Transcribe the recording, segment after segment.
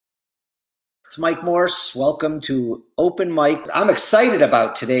It's Mike Morse. Welcome to Open Mic. I'm excited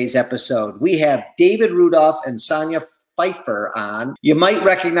about today's episode. We have David Rudolph and Sonya Pfeiffer on. You might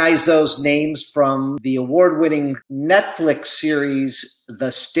recognize those names from the award-winning Netflix series,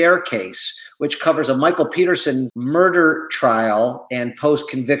 The Staircase, which covers a Michael Peterson murder trial and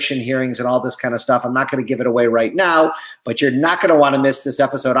post-conviction hearings and all this kind of stuff. I'm not going to give it away right now, but you're not going to want to miss this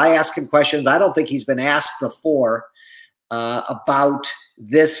episode. I ask him questions I don't think he's been asked before about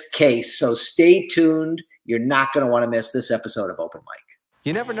this case. So stay tuned. You're not going to want to miss this episode of Open Mic.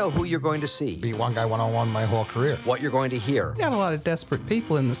 You never know who you're going to see. Be one guy one-on-one my whole career. What you're going to hear. Got a lot of desperate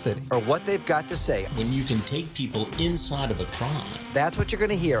people in the city. Or what they've got to say. When you can take people inside of a crime. That's what you're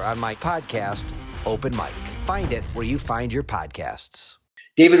going to hear on my podcast, Open Mic. Find it where you find your podcasts.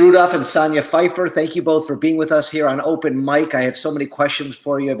 David Rudolph and Sonya Pfeiffer, thank you both for being with us here on Open Mic. I have so many questions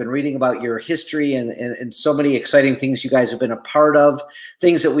for you. I've been reading about your history and so many exciting things you guys have been a part of,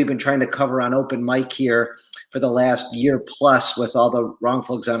 things that we've been trying to cover on Open Mic here for the last year plus with all the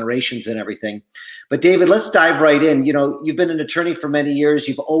wrongful exonerations and everything. But David, let's dive right in. You know, you've been an attorney for many years.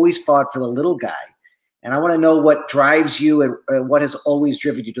 You've always fought for the little guy. And I want to know what drives you and what has always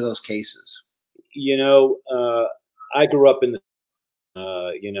driven you to those cases. You know, I grew up in the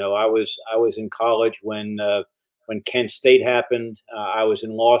I was in college when Kent State happened. I was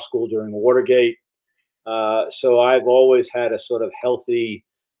in law school during Watergate. So I've always had a sort of healthy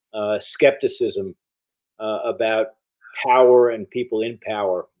skepticism about power and people in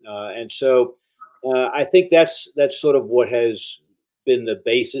power. And so I think that's sort of what has been the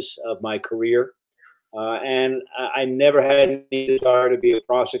basis of my career. And I never had any desire to be a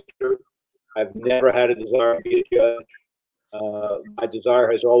prosecutor. I've never had a desire to be a judge. My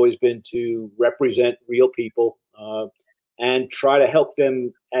desire has always been to represent real people and try to help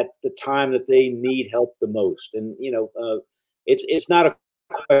them at the time that they need help the most. And, it's not a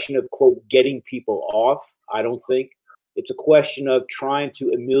question of, quote, getting people off, I don't think. It's a question of trying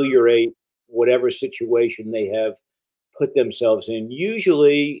to ameliorate whatever situation they have put themselves in,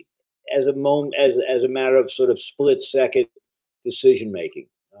 usually as a matter of sort of split-second decision-making.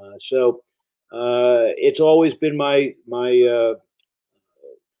 It's always been my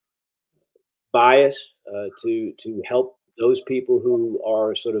bias to help those people who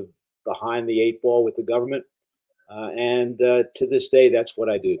are sort of behind the eight ball with the government, and to this day, that's what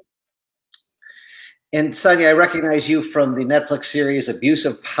I do. And Sonya, I recognize you from the Netflix series Abuse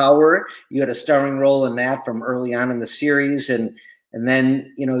of Power. You had a starring role in that from early on in the series, and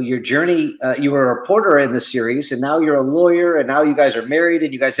then, your journey, you were a reporter in the series, and now you're a lawyer, and now you guys are married,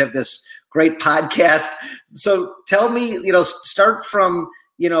 and you guys have this great podcast. So tell me, start from,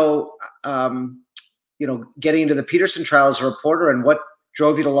 getting into the Peterson trial as a reporter and what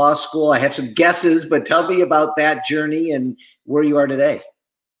drove you to law school. I have some guesses, but tell me about that journey and where you are today.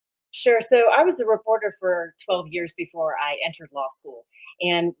 Sure. So I was a reporter for 12 years before I entered law school.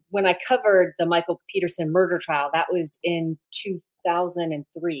 And when I covered the Michael Peterson murder trial, that was in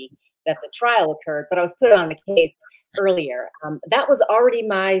 2003 that the trial occurred, but I was put on the case earlier. That was already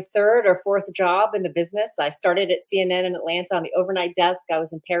my third or fourth job in the business. I started at CNN in Atlanta on the overnight desk. I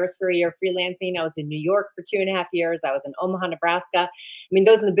was in Paris for a year freelancing. I was in New York for 2.5 years. I was in Omaha, Nebraska. I mean,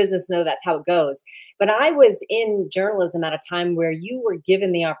 those in the business know that's how it goes. But I was in journalism at a time where you were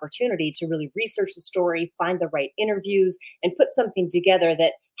given the opportunity to really research the story, find the right interviews, and put something together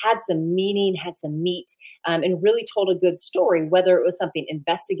that had some meaning, had some meat, and really told a good story, whether it was something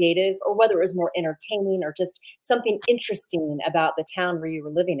investigative or whether it was more entertaining or just something interesting about the town where you were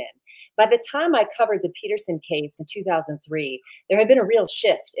living in. By the time I covered the Peterson case in 2003, there had been a real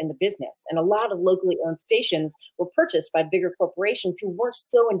shift in the business, and a lot of locally owned stations were purchased by bigger corporations who weren't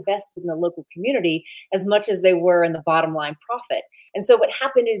so invested in the local community as much as they were in the bottom line profit. And so what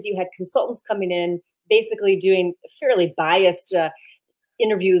happened is you had consultants coming in, basically doing fairly biased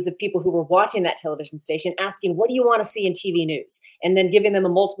interviews of people who were watching that television station, asking, what do you want to see in TV news? And then giving them a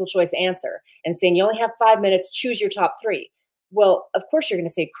multiple choice answer and saying, you only have 5 minutes, choose your top three. Well, of course, you're going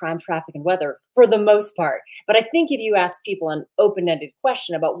to say crime, traffic, and weather for the most part. But I think if you ask people an open-ended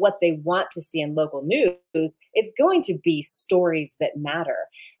question about what they want to see in local news, it's going to be stories that matter.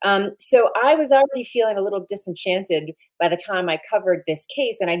 So I was already feeling a little disenchanted by the time I covered this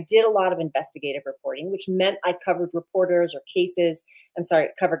case. And I did a lot of investigative reporting, which meant I covered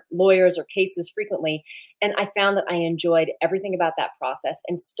covered lawyers or cases frequently. And I found that I enjoyed everything about that process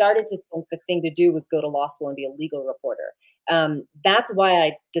and started to think the thing to do was go to law school and be a legal reporter. That's why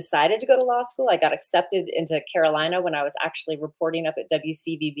I decided to go to law school. I got accepted into Carolina when I was actually reporting up at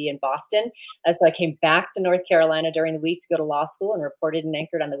WCVB in Boston. So I came back to North Carolina during the week to go to law school and reported and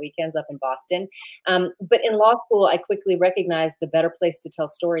anchored on the weekends up in Boston. But in law school, I quickly recognized the better place to tell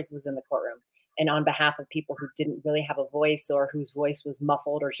stories was in the courtroom. and on behalf of people who didn't really have a voice or whose voice was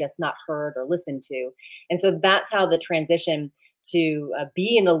muffled or just not heard or listened to. And so that's how the transition to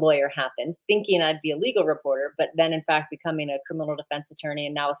being a lawyer happened, thinking I'd be a legal reporter, but then in fact becoming a criminal defense attorney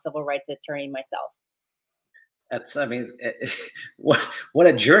and now a civil rights attorney myself. That's, I mean, what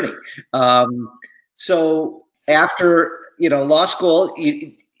a journey. So after, law school,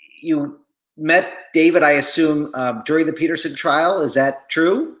 you met David, I assume, during the Peterson trial. Is that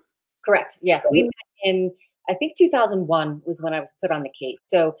true? Correct. Yes. We met in, I think 2001 was when I was put on the case.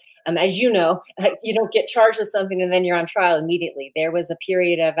 So as you know, you don't get charged with something and then you're on trial immediately. There was a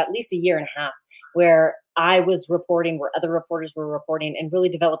period of at least a year and a half where I was reporting, where other reporters were reporting, and really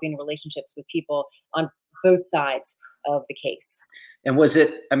developing relationships with people on both sides of the case. And was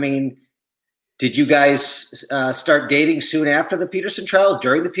it, did you guys start dating soon after the Peterson trial,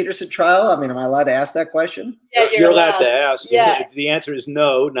 during the Peterson trial? Am I allowed to ask that question? Yeah, you're allowed to ask. Yeah. The answer is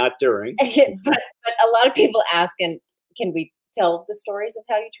no, not during. but a lot of people ask, and can we tell the stories of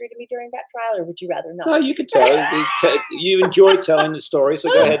how you treated me during that trial, or would you rather not? No, you can tell. You enjoy telling the story,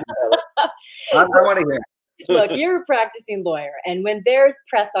 so go ahead and tell it. I want to hear it. Look, you're a practicing lawyer, and when there's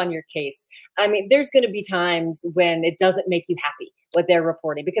press on your case, there's going to be times when it doesn't make you happy what they're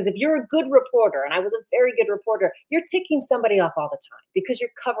reporting. Because if you're a good reporter, and I was a very good reporter, you're ticking somebody off all the time because you're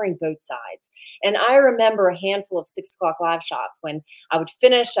covering both sides. And I remember a handful of 6 o'clock live shots when I would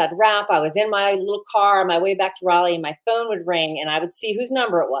finish, I'd wrap, I was in my little car on my way back to Raleigh, and my phone would ring, and I would see whose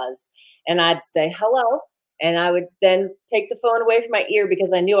number it was. And I'd say, hello. And I would then take the phone away from my ear because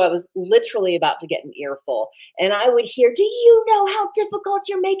I knew I was literally about to get an earful. And I would hear, do you know how difficult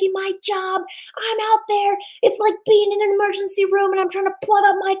you're making my job? I'm out there. It's like being in an emergency room and I'm trying to plug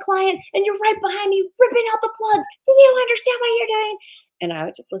up my client and you're right behind me ripping out the plugs. Do you understand what you're doing? And I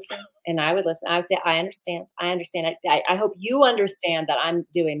would just listen and I would listen. I would say, I understand. I understand. I hope you understand that I'm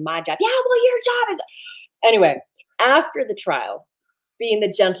doing my job. Yeah, well, your job is. Anyway, after the trial, being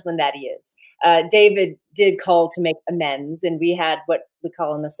the gentleman that he is, David did call to make amends, and we had what we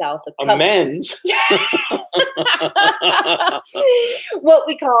call in the South amends. What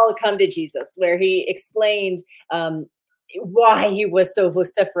we call a come to Jesus, where he explained why he was so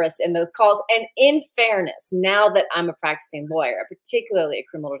vociferous in those calls. And in fairness, now that I'm a practicing lawyer, particularly a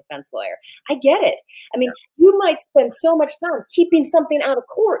criminal defense lawyer, I get it. You might spend so much time keeping something out of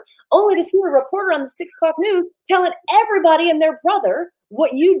court, only to see a reporter on the 6 o'clock news telling everybody and their brother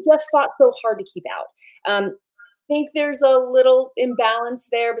what you just fought so hard to keep out. I think there's a little imbalance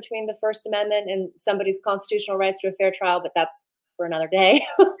there between the First Amendment and somebody's constitutional rights to a fair trial, but that's for another day.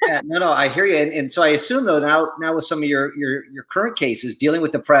 Yeah, no, I hear you. And so I assume though, now with some of your current cases dealing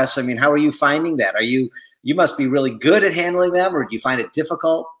with the press, how are you finding that? You must be really good at handling them, or do you find it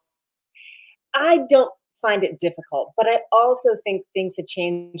difficult? I don't find it difficult, but I also think things have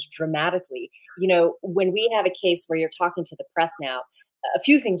changed dramatically. When we have a case where you're talking to the press now, a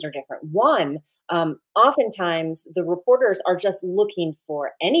few things are different. One, oftentimes the reporters are just looking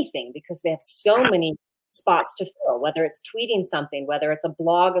for anything because they have so many spots to fill, whether it's tweeting something, whether it's a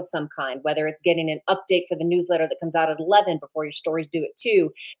blog of some kind, whether it's getting an update for the newsletter that comes out at 11 before your stories due at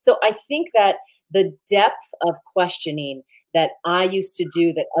 2. So I think that the depth of questioning that I used to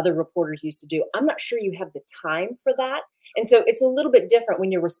do, that other reporters used to do, I'm not sure you have the time for that. And so it's a little bit different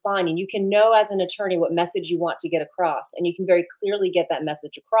when you're responding. You can know as an attorney what message you want to get across, and you can very clearly get that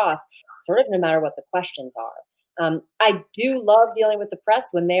message across, sort of no matter what the questions are. I do love dealing with the press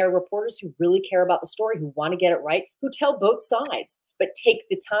when they are reporters who really care about the story, who want to get it right, who tell both sides, but take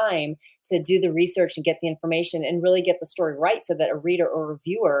the time to do the research and get the information and really get the story right so that a reader or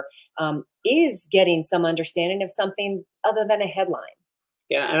reviewer is getting some understanding of something other than a headline.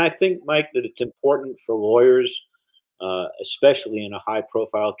 Yeah, and I think, Mike, that it's important for lawyers, especially in a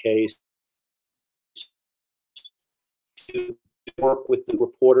high-profile case, to work with the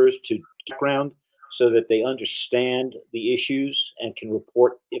reporters to background so that they understand the issues and can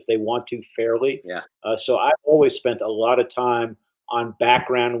report if they want to fairly. Yeah. So I've always spent a lot of time on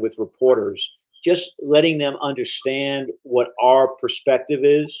background with reporters, just letting them understand what our perspective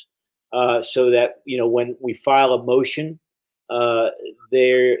is, so that when we file a motion,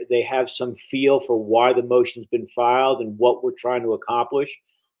 they have some feel for why the motion's been filed and what we're trying to accomplish,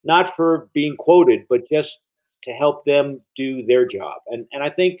 not for being quoted, but just to help them do their job. And I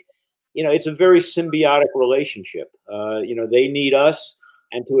think, it's a very symbiotic relationship. They need us,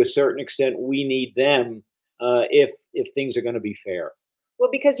 and to a certain extent, we need them if things are going to be fair. Well,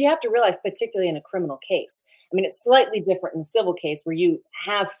 because you have to realize, particularly in a criminal case, it's slightly different in a civil case where you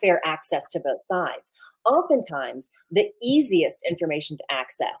have fair access to both sides. oftentimes the easiest information to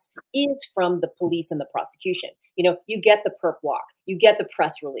access is from the police and the prosecution. You get the perp walk, you get the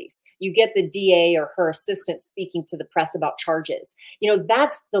press release, you get the DA or her assistant speaking to the press about charges.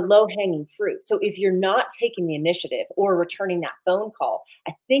 That's the low-hanging fruit. So if you're not taking the initiative or returning that phone call,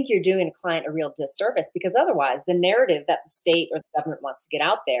 I think you're doing a client a real disservice, because otherwise the narrative that the state or the government wants to get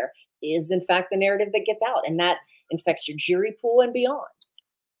out there is in fact the narrative that gets out, and that infects your jury pool and beyond.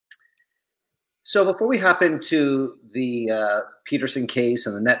 So before we hop into the Peterson case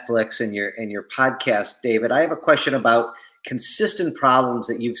and the Netflix and your podcast, David, I have a question about consistent problems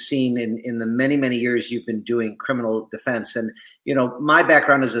that you've seen in the many, many years you've been doing criminal defense. And, my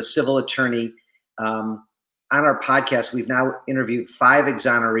background is a civil attorney. On our podcast, we've now interviewed 5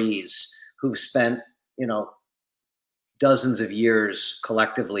 exonerees who've spent, dozens of years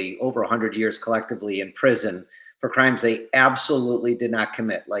collectively, over 100 years collectively in prison for crimes they absolutely did not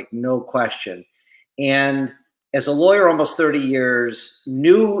commit, like no question. And as a lawyer, almost 30 years,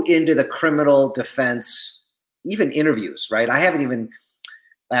 new into the criminal defense, even interviews, right? I haven't even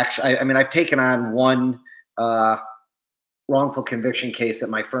actually, I've taken on one wrongful conviction case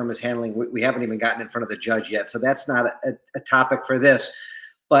that my firm is handling. We haven't even gotten in front of the judge yet. So that's not a topic for this.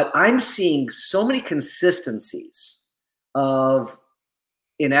 But I'm seeing so many consistencies of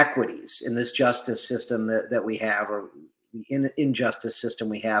inequities in this justice system that we have, or the injustice system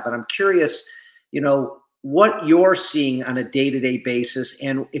we have. And I'm curious, what you're seeing on a day-to-day basis,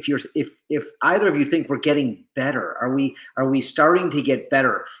 and if either of you think we're getting better. Are we starting to get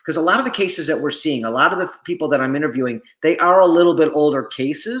better? Because a lot of the cases that we're seeing, a lot of the people that I'm interviewing, they are a little bit older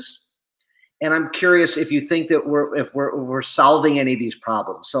cases, and I'm curious if you think that we're solving any of these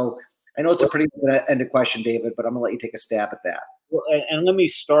problems. So I know it's a pretty ended question, David, but I'm gonna let you take a stab at that. Well, and let me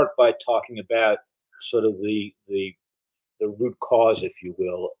start by talking about sort of the root cause, if you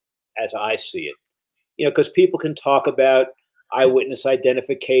will, as I see it. Because people can talk about eyewitness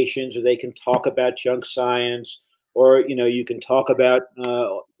identifications, or they can talk about junk science, or, you can talk about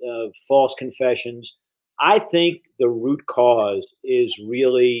false confessions. I think the root cause is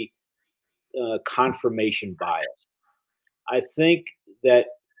really confirmation bias. I think that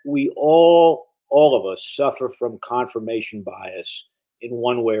we all of us suffer from confirmation bias in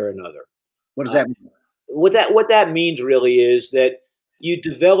one way or another. What does that mean? What that means really is that you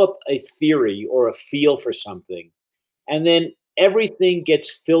develop a theory or a feel for something, and then everything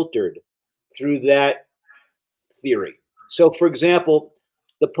gets filtered through that theory. So, for example,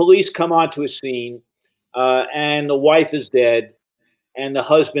 the police come onto a scene, and the wife is dead, and the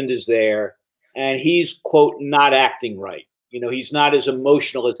husband is there, and he's, quote, not acting right. He's not as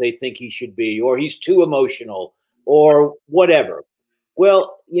emotional as they think he should be, or he's too emotional, or whatever.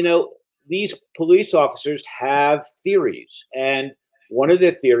 Well, these police officers have theories, and one of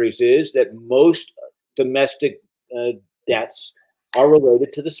their theories is that most domestic deaths are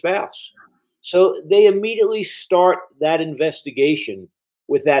related to the spouse. So they immediately start that investigation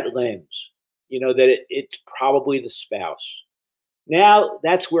with that lens, that it's probably the spouse. Now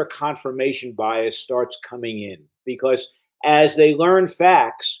that's where confirmation bias starts coming in, because as they learn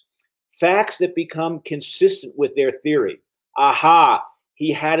facts that become consistent with their theory, aha,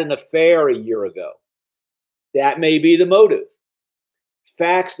 he had an affair a year ago. That may be the motive.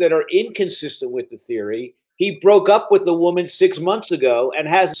 Facts that are inconsistent with the theory, he broke up with the woman 6 months ago and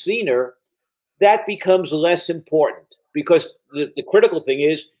hasn't seen her, that becomes less important, because the critical thing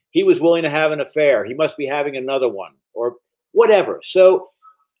is he was willing to have an affair. He must be having another one, or whatever. So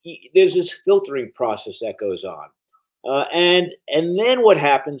there's this filtering process that goes on. And then what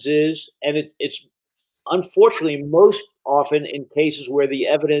happens is, and it's unfortunately most often in cases where the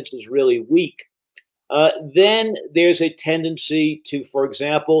evidence is really weak, then there's a tendency to, for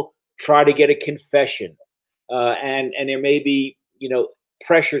example, try to get a confession, and there may be,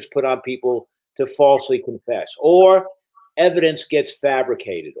 pressures put on people to falsely confess, or evidence gets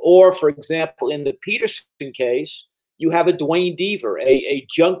fabricated, or, for example, in the Peterson case, you have a Duane Deaver, a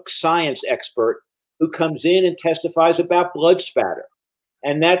junk science expert, who comes in and testifies about blood spatter,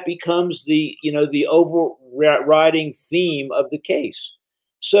 and that becomes the overriding theme of the case.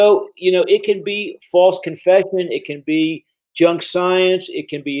 So, it can be false confession, it can be junk science, it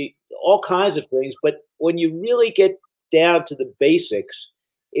can be all kinds of things. But when you really get down to the basics,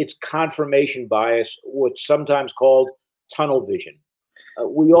 it's confirmation bias, what's sometimes called tunnel vision.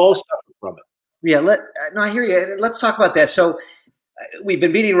 We all suffer from it. Yeah, I hear you. Let's talk about that. So we've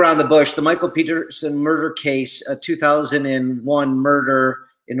been beating around the bush. The Michael Peterson murder case, a 2001 murder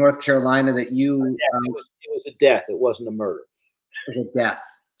in North Carolina that you... It was a death. It wasn't a murder. It was a death.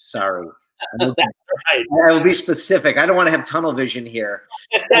 Sorry. That's right. I will be specific. I don't want to have tunnel vision here.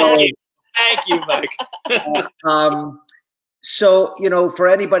 Thank you. Thank you, Mike. So, for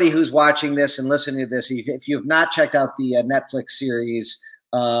anybody who's watching this and listening to this, if you've not checked out the Netflix series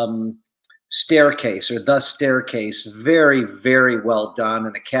Staircase or The Staircase, very, very well done.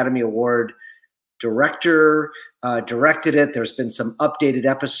 An Academy Award director directed it. There's been some updated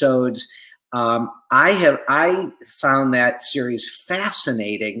episodes. I found that series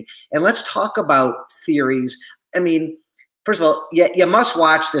fascinating. And let's talk about theories. I mean, first of all, you must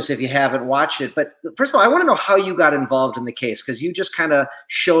watch this if you haven't watched it. But first of all, I want to know how you got involved in the case, because you just kind of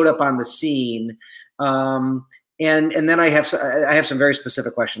showed up on the scene. And then I have some very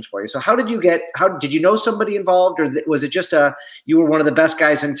specific questions for you. So how did you know somebody involved, or was it just you were one of the best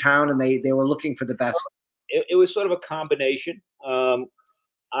guys in town and they were looking for the best? It was sort of a combination.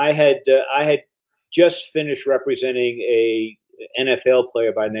 I had just finished representing a NFL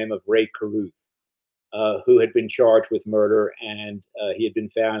player by the name of Ray Caruth, who had been charged with murder, and he had been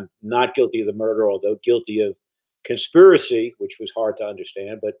found not guilty of the murder, although guilty of conspiracy, which was hard to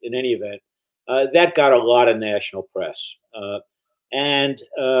understand. But in any event, that got a lot of national press. And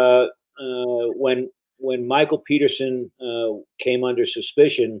when Michael Peterson came under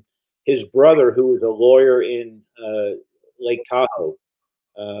suspicion, his brother, who was a lawyer in Lake Tahoe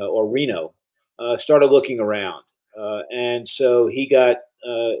or Reno, started looking around. And so he got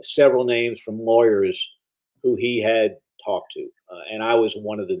several names from lawyers who he had talked to, and I was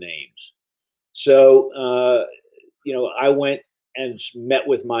one of the names. So, I went and met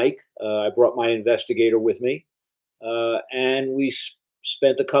with Mike. I brought my investigator with me, and we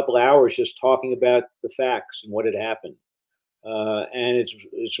spent a couple hours just talking about the facts and what had happened. And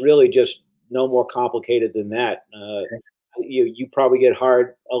it's really just no more complicated than that. You probably get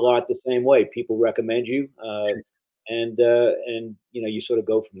hired a lot the same way. People recommend you, and you sort of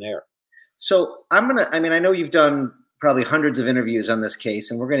go from there. So I know you've done probably hundreds of interviews on this case,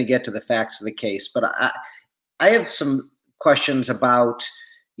 and we're going to get to the facts of the case. But I have some questions about,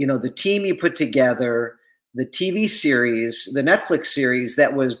 the team you put together, the TV series, the Netflix series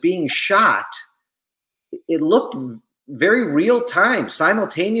that was being shot. It looked very real time,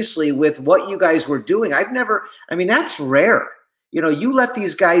 simultaneously with what you guys were doing. That's rare. You let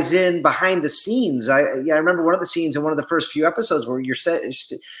these guys in behind the scenes. I remember one of the scenes in one of the first few episodes where you're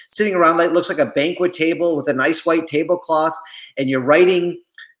sitting around, like, looks like a banquet table with a nice white tablecloth, and you're writing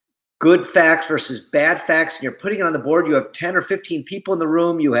good facts versus bad facts, and you're putting it on the board. You have 10 or 15 people in the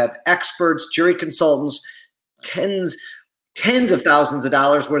room. You have experts, jury consultants, tens of thousands of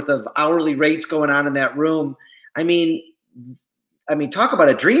dollars worth of hourly rates going on in that room. I mean, talk about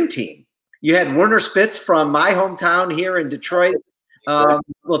a dream team. You had Werner Spitz from my hometown here in Detroit.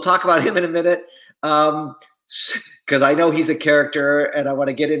 We'll talk about him in a minute, because I know he's a character and I want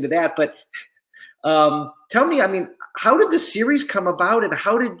to get into that. But tell me, how did the series come about, and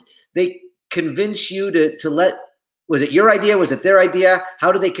how did they convince you to let? Was it your idea? Was it their idea?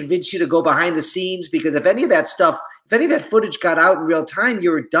 How did they convince you to go behind the scenes? Because if any of that footage got out in real time,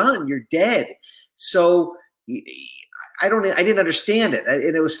 you were done. You're dead. So I didn't understand it,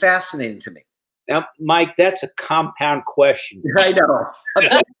 and it was fascinating to me. Now, Mike, that's a compound question. I know.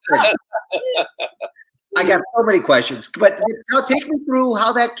 I got so many questions, but take me through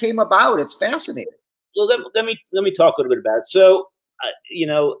how that came about. It's fascinating. Well, let me talk a little bit about it. So,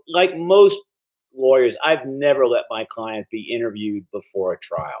 like most lawyers, I've never let my client be interviewed before a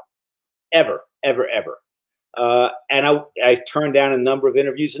trial, ever. And I turned down a number of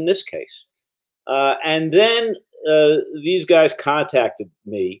interviews in this case. And then these guys contacted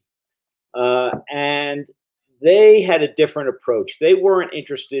me, and they had a different approach. They weren't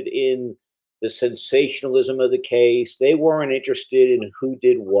interested in the sensationalism of the case. They weren't interested in who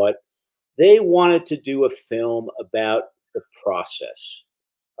did what. They wanted to do a film about the process,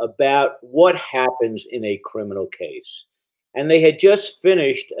 about what happens in a criminal case. And they had just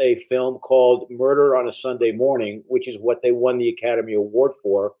finished a film called Murder on a Sunday Morning, which is what they won the Academy Award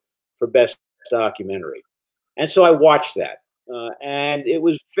for Best Documentary. And so I watched that, and it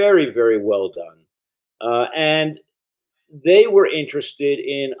was very, very well done. And they were interested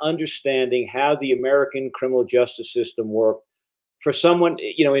in understanding how the American criminal justice system worked. For someone,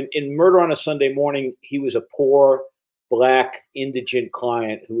 in Murder on a Sunday Morning, he was a poor, Black, indigent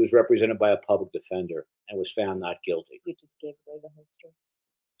client who was represented by a public defender and was found not guilty. You just gave away the history.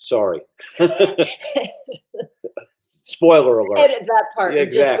 Sorry. Spoiler alert. Edit that part and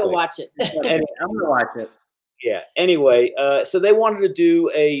Exactly. just go watch it. I'm going to watch it. Yeah. Anyway, so they wanted to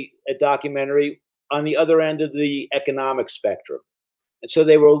do a documentary on the other end of the economic spectrum. And so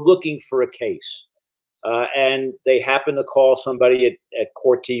they were looking for a case. And they happened to call somebody at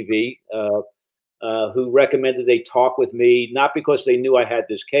Court TV, who recommended they talk with me, not because they knew I had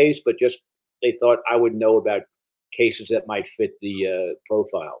this case, but just they thought I would know about cases that might fit the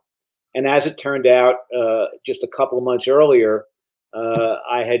profile. And as it turned out, just a couple of months earlier,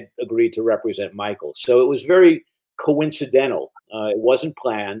 I had agreed to represent Michael. So it was very coincidental. It wasn't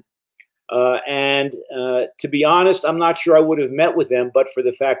planned. And to be honest, I'm not sure I would have met with them, but for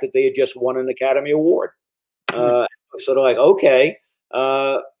the fact that they had just won an Academy Award. Sort of like, okay,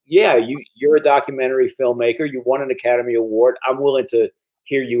 yeah, you're a documentary filmmaker. You won an Academy Award. I'm willing to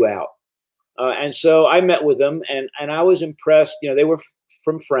hear you out. And so I met with them, and I was impressed. You know, they were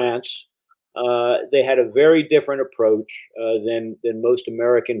from France. They had a very different approach than most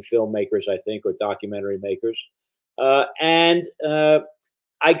American filmmakers, I think, or documentary makers. And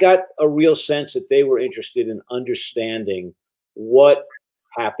I got a real sense that they were interested in understanding what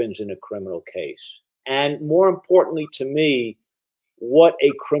happens in a criminal case. And more importantly to me, what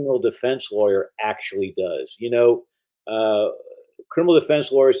a criminal defense lawyer actually does. You know, criminal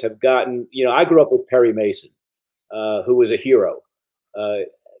defense lawyers have gotten, you know, I grew up with Perry Mason, who was a hero.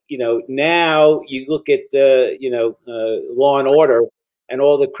 You know, now you look at, Law and Order, and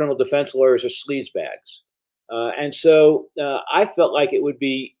all the criminal defense lawyers are sleazebags. And so I felt like it would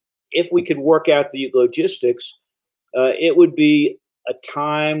be, if we could work out the logistics, it would be a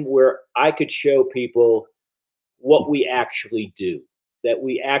time where I could show people what we actually do, that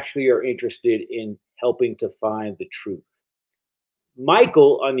we actually are interested in helping to find the truth.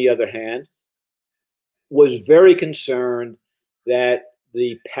 Michael, on the other hand, was very concerned that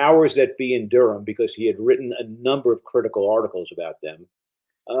the powers that be in Durham, because he had written a number of critical articles about them,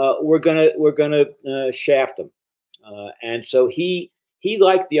 we're gonna shaft him, and so he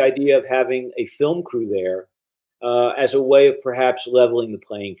liked the idea of having a film crew there as a way of perhaps leveling the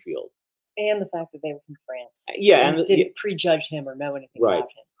playing field. And the fact that they were from France. Yeah, and didn't prejudge him or know anything right. about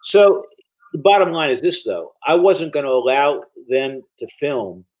him. So the bottom line is this, though: I wasn't going to allow them to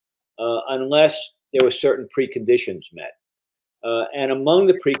film unless there were certain preconditions met. And among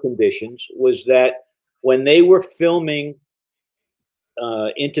the preconditions was that when they were filming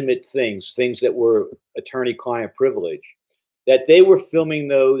intimate things that were attorney-client privilege, that they were filming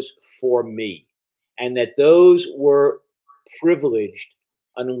those for me, and that those were privileged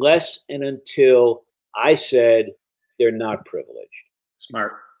unless and until I said they're not privileged.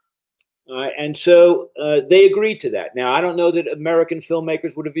 Smart. And so they agreed to that. Now, I don't know that American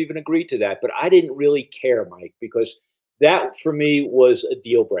filmmakers would have even agreed to that, but I didn't really care, Mike, because that for me was a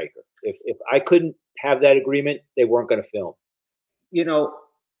deal breaker. If I couldn't have that agreement, they weren't going to film. You know,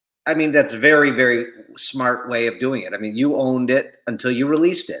 I mean, that's a very, very smart way of doing it. I mean, you owned it until you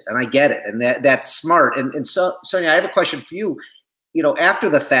released it, and I get it, and that's smart. And so, Sonia, I have a question for you. You know, after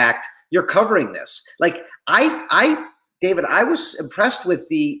the fact, you're covering this. Like David, I was impressed with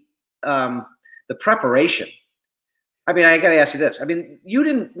the preparation. I mean, I got to ask you this. I mean,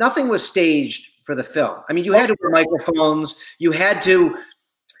 nothing was staged for the film. I mean, you had to wear microphones. You had to,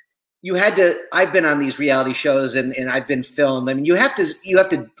 I've been on these reality shows and I've been filmed. I mean, you have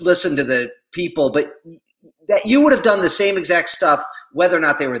to listen to the people, but that you would have done the same exact stuff, whether or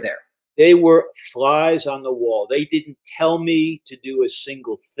not they were there. They were flies on the wall. They didn't tell me to do a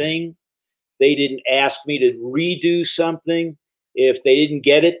single thing. They didn't ask me to redo something. If they didn't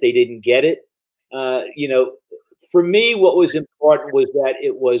get it, they didn't get it. You know, for me, what was important was that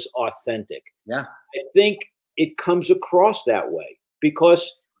it was authentic. Yeah. I think it comes across that way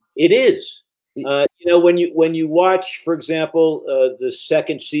because it is. You know, when you watch, for example, the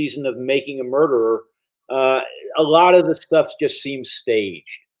second season of Making a Murderer, a lot of the stuff just seems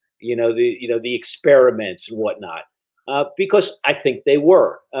staged. You know, the experiments and whatnot, because I think they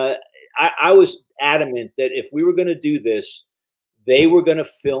were. I was adamant that if we were going to do this, they were going to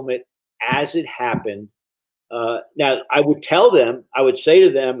film it as it happened. Now, I would say to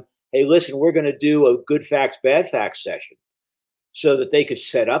them, hey, listen, we're going to do a good facts, bad facts session so that they could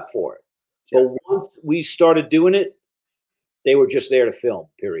set up for it. Yeah. But once we started doing it, they were just there to film,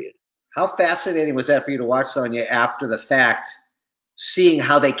 period. How fascinating was that for you to watch, Sonia, after the fact, seeing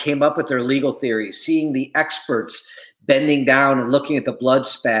how they came up with their legal theories, seeing the experts bending down and looking at the blood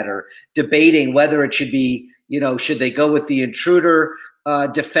spatter, debating whether it should be, you know, should they go with the intruder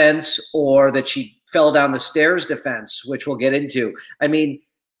defense or that she fell down the stairs defense, which we'll get into. I mean,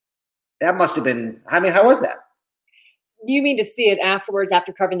 that must have been, I mean, how was that? You mean to see it afterwards,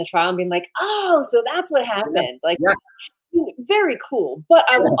 after covering the trial and being like, oh, so that's what happened. Yeah. Like, yeah. Very cool. But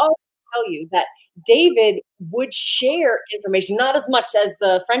I will also tell you that David would share information, not as much as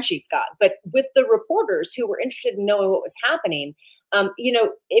the Frenchies got, but with the reporters who were interested in knowing what was happening. You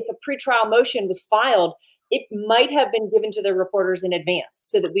know, if a pretrial motion was filed, it might have been given to the reporters in advance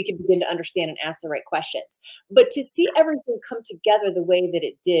so that we could begin to understand and ask the right questions. But to see everything come together the way that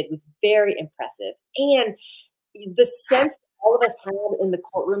it did was very impressive. And the sense that all of us had in the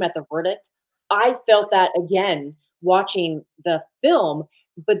courtroom at the verdict, I felt that again watching the film.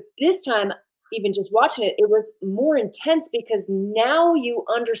 But this time, even just watching it, it was more intense because now you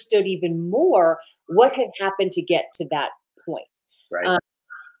understood even more what had happened to get to that point. Right.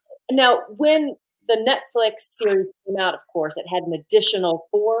 Now, when the Netflix series came out, of course, it had an additional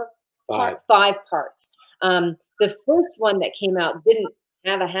five parts. The first one that came out didn't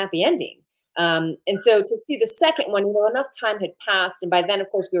have a happy ending. And so to see the second one, enough time had passed. And by then, of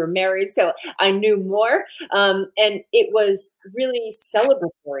course, we were married. So I knew more. And it was really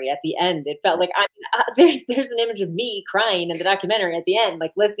celebratory at the end. It felt like there's an image of me crying in the documentary at the end,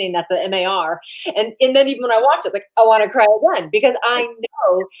 like listening at the MAR. And then even when I watch it, like I want to cry again because I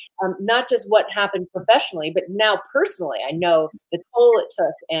know not just what happened professionally, but now personally, I know the toll it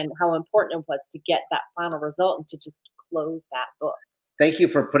took and how important it was to get that final result and to just close that book. Thank you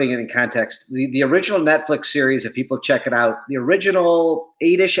for putting it in context. The original Netflix series, if people check it out, the original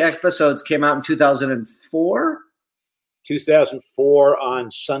 8-ish episodes came out in 2004? 2004 on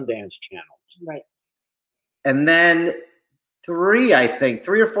Sundance Channel. Right. And then three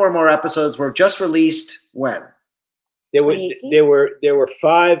or four more episodes were just released when? There were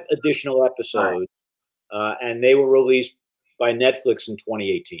 5 additional episodes, and they were released by Netflix in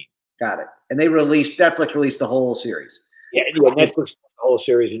 2018. Got it. And Netflix released the whole series. Yeah, Netflix the whole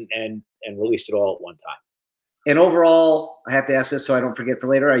series and released it all at one time. And overall, I have to ask this so I don't forget for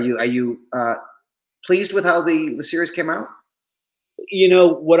later. Are you pleased with how the series came out?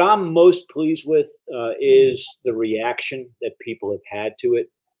 What I'm most pleased with is the reaction that people have had to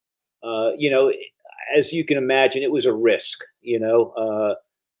it. As you can imagine, it was a risk.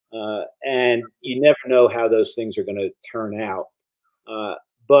 And you never know how those things are going to turn out.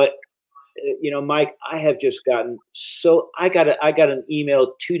 But Mike, I have just gotten I got an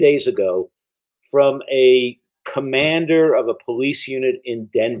email 2 days ago from a commander of a police unit in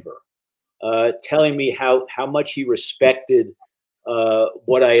Denver, telling me how much he respected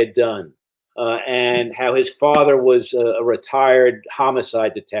what I had done, and how his father was a retired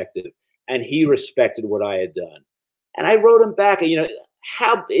homicide detective, and he respected what I had done. And I wrote him back,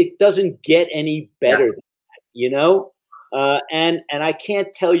 how it doesn't get any better than that, and I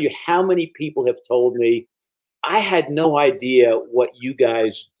can't tell you how many people have told me, I had no idea what you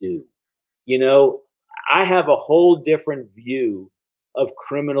guys do. I have a whole different view of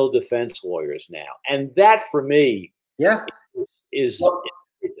criminal defense lawyers now. And that for me is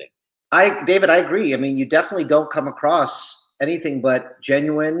everything. David, I agree. I mean, you definitely don't come across anything but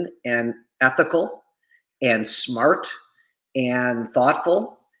genuine and ethical and smart and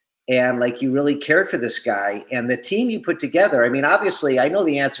thoughtful. And like you really cared for this guy and the team you put together. I mean, obviously, I know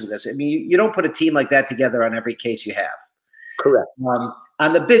the answer to this. I mean, you don't put a team like that together on every case you have. Correct.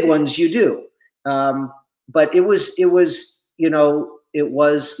 On the big ones, you do. But it was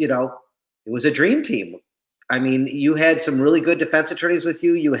a dream team. I mean, you had some really good defense attorneys with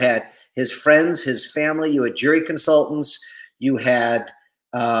you. You had his friends, his family. You had jury consultants. You had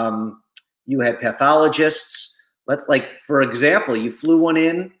pathologists. For example, you flew one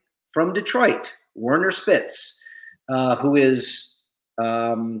in from Detroit, Werner Spitz, who is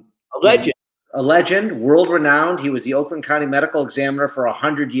a legend. A legend, world-renowned. He was the Oakland County Medical Examiner for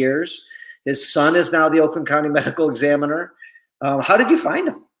 100 years. His son is now the Oakland County Medical Examiner. How did you find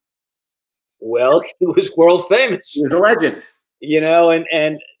him? Well, he was world famous. He was a legend.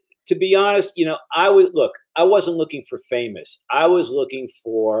 And to be honest, I wasn't looking for famous. I was looking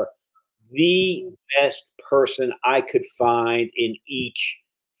for the best person I could find in each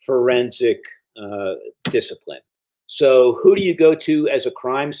forensic discipline. So who do you go to as a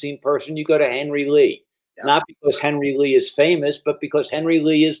crime scene person? You go to Henry Lee, not because Henry Lee is famous, but because Henry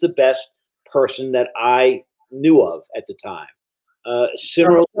Lee is the best person that I knew of at the time.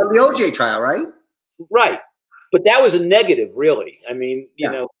 Similar from the OJ trial, right? Right. But that was a negative, really. I mean,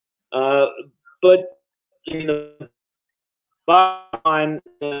 and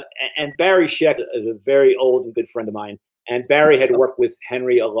Barry Scheck is a very old and good friend of mine. And Barry had worked with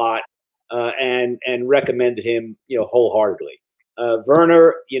Henry a lot and recommended him, wholeheartedly.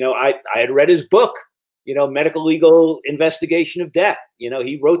 Werner, I had read his book, Medical Legal Investigation of Death.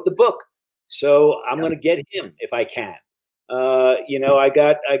 He wrote the book. So I'm going to get him if I can. I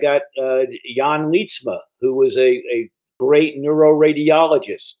got Jan Lietzma, who was a great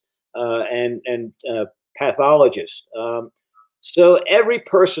neuroradiologist and pathologist. So every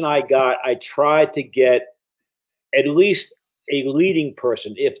person I got, I tried to get at least a leading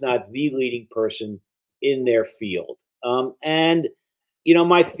person, if not the leading person in their field. And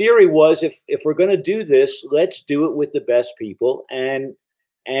my theory was if we're going to do this, let's do it with the best people and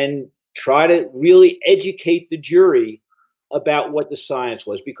try to really educate the jury about what the science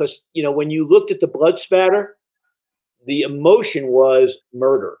was. Because, when you looked at the blood spatter, the emotion was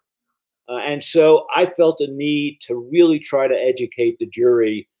murder. And so I felt a need to really try to educate the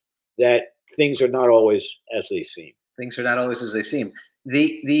jury that things are not always as they seem. Things are not always as they seem.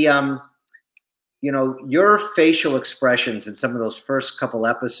 Your facial expressions in some of those first couple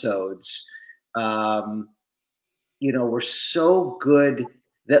episodes, were so good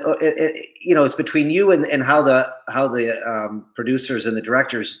that it's between you and how the producers and the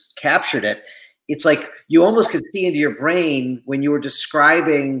directors captured it. It's like you almost could see into your brain when you were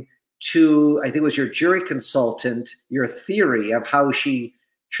describing to, I think it was your jury consultant, your theory of how she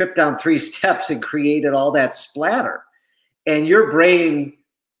tripped down 3 steps and created all that splatter, and your brain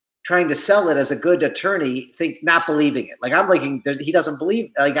trying to sell it as a good attorney, not believing it. Like, I'm thinking that he doesn't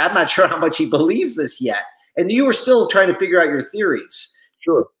believe, like, I'm not sure how much he believes this yet. And you were still trying to figure out your theories.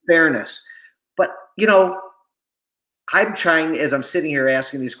 Sure. Fairness. But, I'm trying, as I'm sitting here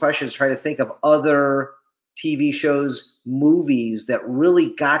asking these questions, trying to think of other TV shows, movies that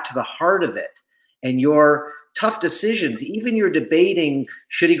really got to the heart of it. And your tough decisions, even you're debating,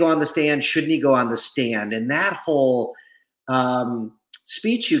 should he go on the stand? Shouldn't he go on the stand? And that whole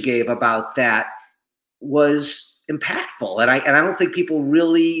speech you gave about that was impactful. And I don't think people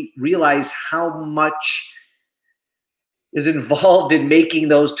really realize how much is involved in making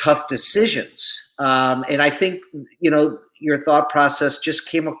those tough decisions. And I think, your thought process just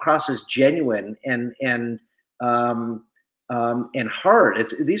came across as genuine and hard.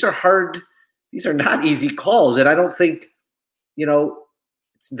 These are hard. These are not easy calls. And I don't think,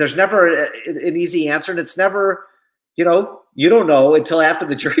 there's never an easy answer. And it's never, you don't know until after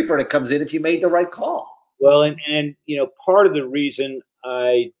the jury verdict comes in if you made the right call. Well, and part of the reason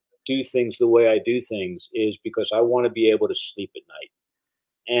I do things the way I do things is because I want to be able to sleep at night.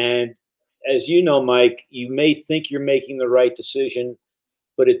 And as you know, Mike, you may think you're making the right decision,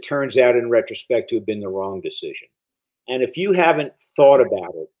 but it turns out in retrospect to have been the wrong decision. And if you haven't thought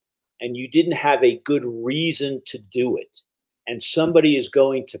about it and you didn't have a good reason to do it, and somebody is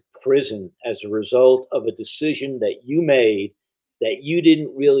going to prison as a result of a decision that you made that you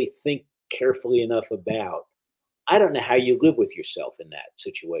didn't really think carefully enough about, I don't know how you live with yourself in that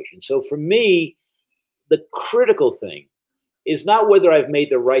situation. So for me, the critical thing is not whether I've made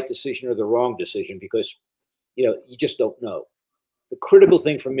the right decision or the wrong decision, because, you just don't know. The critical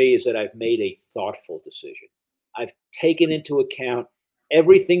thing for me is that I've made a thoughtful decision. I've taken into account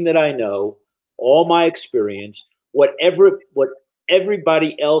everything that I know, all my experience, what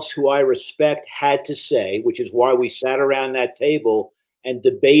everybody else who I respect had to say, which is why we sat around that table and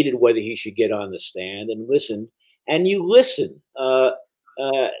debated whether he should get on the stand, and listened. And you listen, and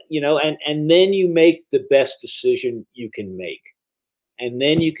then you make the best decision you can make. And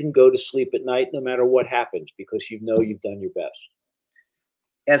then you can go to sleep at night no matter what happens, because you've done your best.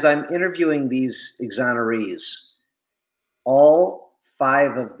 As I'm interviewing these exonerees, all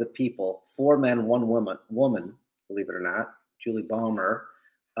 5 of the people, 4 men, 1 woman, believe it or not, Julie Balmer,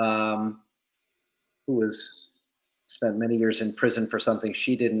 who has spent many years in prison for something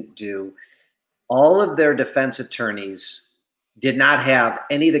she didn't do, all of their defense attorneys did not have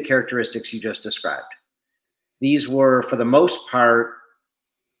any of the characteristics you just described. These were, for the most part,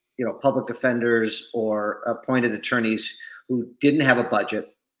 public defenders or appointed attorneys who didn't have a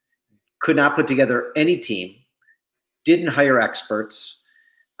budget, could not put together any team, didn't hire experts,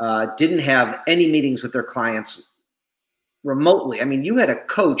 didn't have any meetings with their clients remotely. I mean, you had a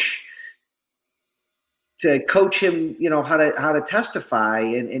coach to coach him, how to testify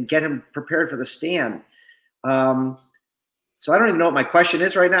and get him prepared for the stand. So I don't even know what my question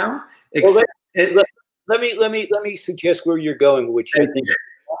is right now. Let me suggest where you're going, which I think,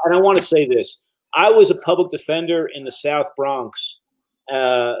 and I want to say this. I was a public defender in the South Bronx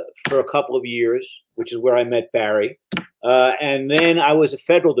for a couple of years, which is where I met Barry. And then I was a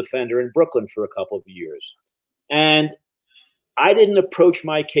federal defender in Brooklyn for a couple of years. And I didn't approach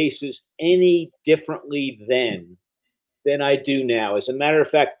my cases any differently then than I do now. As a matter of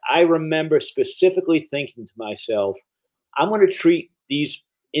fact, I remember specifically thinking to myself, I'm going to treat these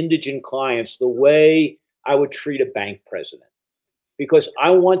indigent clients the way I would treat a bank president, because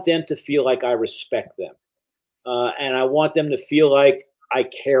I want them to feel like I respect them. And I want them to feel like I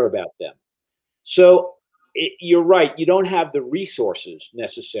care about them. So you're right. You don't have the resources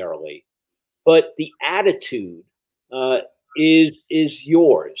necessarily, but the attitude is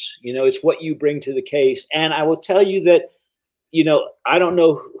yours. It's what you bring to the case. And I will tell you that, I don't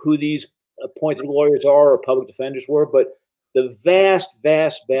know who these appointed lawyers are or public defenders were, but the vast,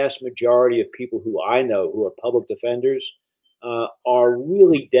 vast, vast majority of people who I know who are public defenders are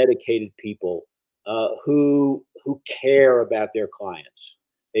really dedicated people who care about their clients.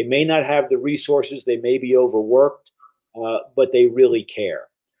 They may not have the resources, they may be overworked, but they really care.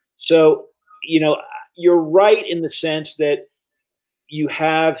 So, you're right in the sense that you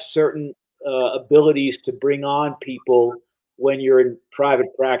have certain abilities to bring on people when you're in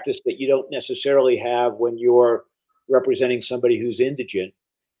private practice that you don't necessarily have when you're representing somebody who's indigent.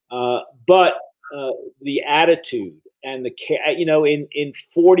 But the attitude and the care, in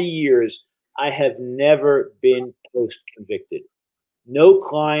 40 years, I have never been post-convicted. No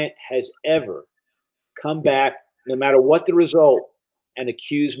client has ever come back, no matter what the result, and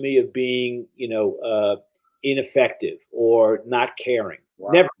accused me of being, ineffective or not caring.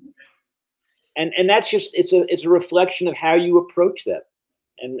 Wow. Never. And that's just it's a reflection of how you approach them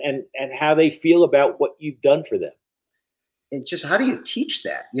and how they feel about what you've done for them. It's just, how do you teach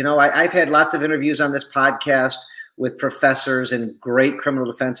that? I've had lots of interviews on this podcast with professors and great criminal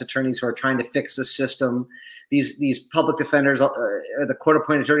defense attorneys who are trying to fix the system. These public defenders, the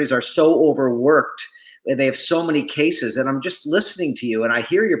court-appointed attorneys, are so overworked, and they have so many cases. And I'm just listening to you, and I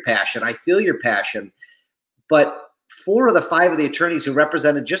hear your passion. I feel your passion. But 4 of the 5 of the attorneys who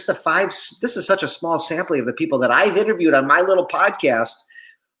represented just the 5, this is such a small sampling of the people that I've interviewed on my little podcast,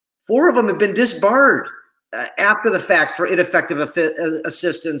 4 of them have been disbarred after the fact for ineffective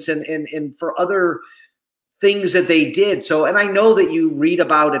assistance and for other things that they did. So, and I know that you read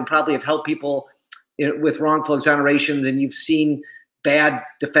about and probably have helped people with wrongful exonerations, and you've seen bad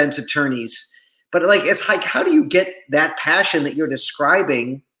defense attorneys. But it's like, how do you get that passion that you're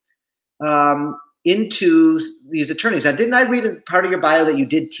describing into these attorneys? Now, didn't I read in part of your bio that you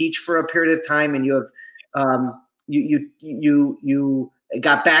did teach for a period of time, and you have you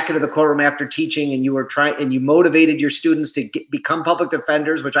got back into the courtroom after teaching, and you motivated your students to become public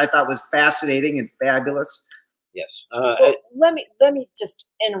defenders, which I thought was fascinating and fabulous. Yes. Well, let me just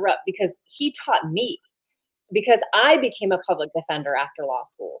interrupt, because he taught me, because I became a public defender after law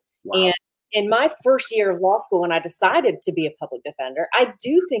school. Wow. And in my first year of law school, when I decided to be a public defender, I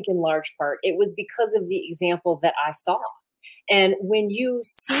do think in large part it was because of the example that I saw. And when you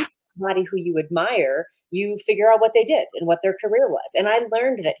see somebody who you admire, you figure out what they did and what their career was. And I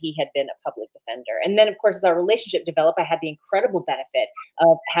learned that he had been a public defender. And then, of course, as our relationship developed, I had the incredible benefit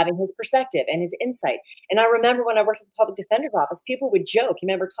of having his perspective and his insight. And I remember when I worked at the public defender's office, people would joke. You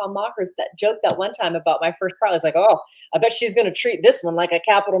remember Tom Mockers that joked that one time about my first trial? It's like, oh, I bet she's going to treat this one like a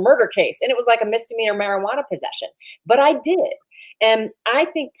capital murder case. And it was like a misdemeanor marijuana possession. But I did. And I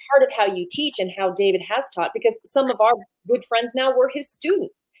think part of how you teach, and how David has taught, because some of our good friends now were his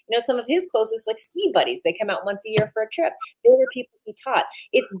students. Some of his closest, like ski buddies, they come out once a year for a trip. They were people he taught.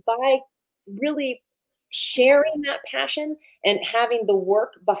 It's by really sharing that passion and having the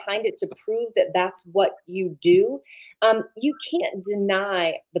work behind it to prove that that's what you do. You can't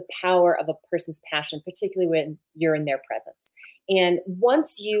deny the power of a person's passion, particularly when you're in their presence. And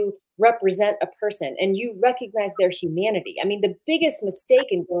once you represent a person and you recognize their humanity, I mean, the biggest mistake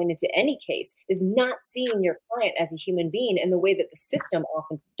in going into any case is not seeing your client as a human being in the way that the system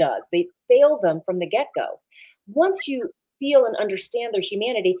often does. They fail them from the get-go. Once you feel and understand their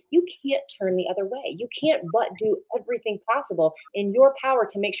humanity, you can't turn the other way. You can't but do everything possible in your power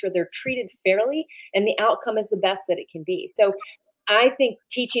to make sure they're treated fairly and the outcome is the best that it can be. So I think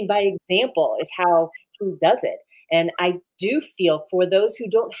teaching by example is how he does it. And I do feel for those who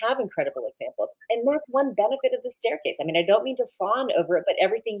don't have incredible examples. And that's one benefit of the staircase. I mean, I don't mean to fawn over it, but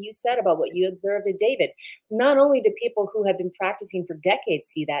everything you said about what you observed in David, not only do people who have been practicing for decades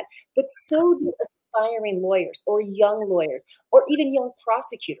see that, but so do aspiring lawyers or young lawyers or even young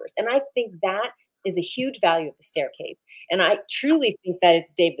prosecutors. And I think that is a huge value of the staircase. And I truly think that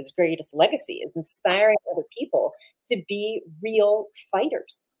it's David's greatest legacy, is inspiring other people to be real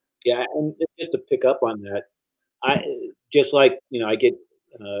fighters. Yeah, and just to pick up on that, I just like, I get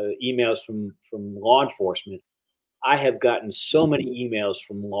emails from law enforcement. I have gotten so many emails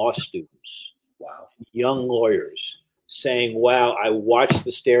from law students, wow, young lawyers, saying, wow, I watched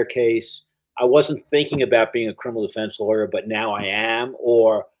the staircase. I wasn't thinking about being a criminal defense lawyer, but now I am.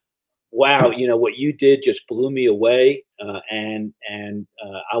 Or, wow, what you did just blew me away, and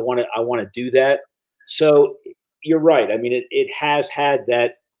I want to do that. So you're right. I mean, it has had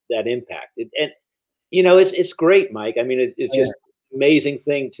that impact. It's great, Mike. I mean, it's just an amazing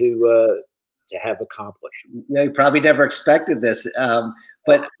thing to have accomplished. Yeah, you probably never expected this.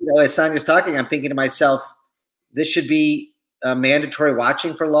 But as Sonia's talking, I'm thinking to myself, this should be mandatory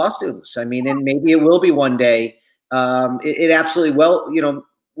watching for law students. I mean, and maybe it will be one day. It absolutely will.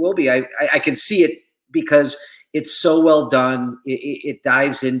 will be. I can see it because it's so well done. It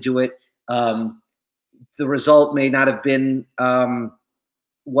dives into it. The result may not have been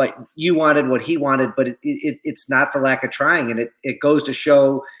what you wanted, what he wanted, but it's not for lack of trying. And it goes to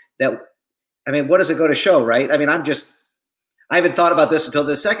show that, I mean, what does it go to show, right? I mean, I haven't thought about this until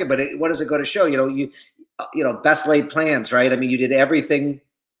this second, but what does it go to show? Best laid plans, right? I mean, you did everything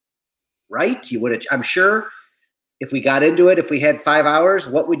right. You would have, I'm sure, if we got into it, if we had 5 hours,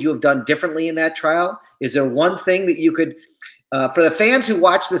 what would you have done differently in that trial? Is there one thing that you could, for the fans who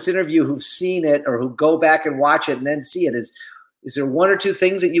watch this interview, who've seen it or who go back and watch it and then see it, is there one or two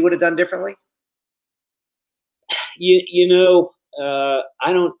things that you would have done differently?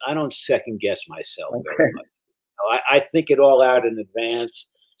 I don't second guess myself very much. I think it all out in advance.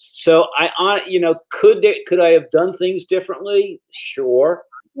 So could I have done things differently? Sure.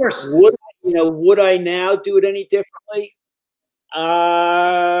 Of course. Would I now do it any differently?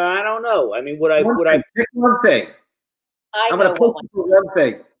 I don't know. I mean, would I pick one thing? I'm going to put one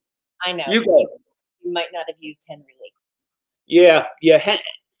thing. I know. You go. You might not have used Henry Lee. Yeah.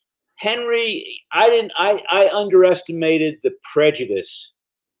 Henry, I underestimated the prejudice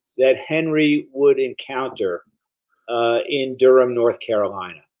that Henry would encounter in Durham, North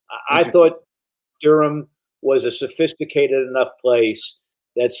Carolina. I thought Durham was a sophisticated enough place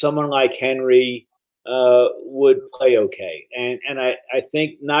that someone like Henry would play okay. And I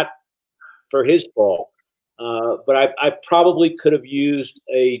think not for his fault, but I probably could have used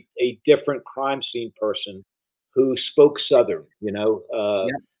a different crime scene person who spoke Southern,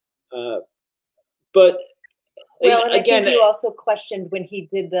 but well, and again, I think you also questioned when he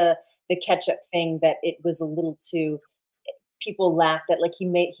did the ketchup thing that it was a little too. People laughed at, like he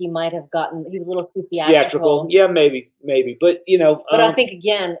might have gotten. He was a little too theatrical. Yeah, maybe, but But I think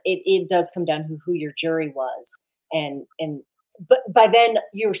again, it does come down to who your jury was, but by then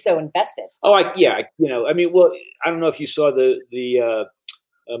you were so invested. Oh, I mean, well, I don't know if you saw the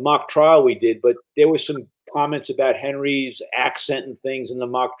mock trial we did, but there were some comments about Henry's accent and things in the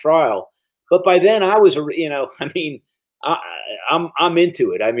mock trial. But by then I was, I'm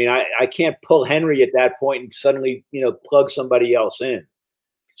into it. I mean, I can't pull Henry at that point and suddenly, plug somebody else in.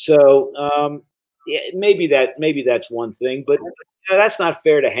 So maybe that's one thing, but that's not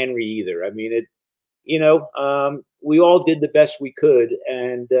fair to Henry either. I mean, we all did the best we could,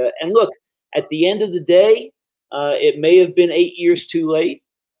 and look, at the end of the day, it may have been 8 years too late,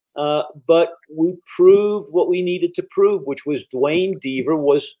 but we proved what we needed to prove, which was Duane Deaver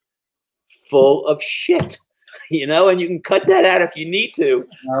was full of shit. And you can cut that out if you need to,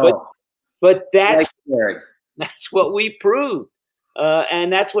 but that's what we proved,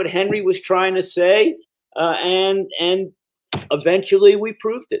 and that's what Henry was trying to say, and eventually we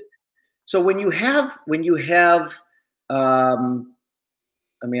proved it. So when you have, I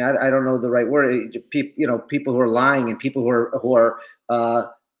mean, I don't know the right word. People who are lying and people who are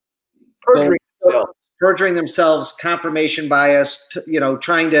perjuring themselves, confirmation bias,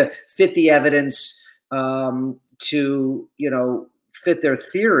 trying to fit the evidence to fit their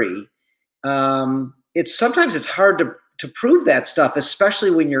theory. Sometimes it's hard to prove that stuff,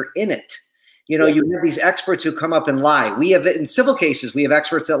 especially when you're in it. You have these experts who come up and lie. We have, in civil cases, we have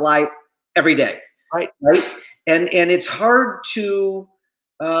experts that lie every day. Right. And it's hard to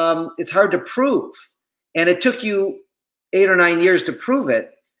prove. And it took you 8 or 9 years to prove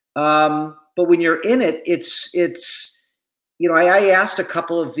it. But when you're in it, I asked a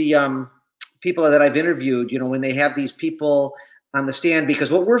couple of the people that I've interviewed, when they have these people on the stand,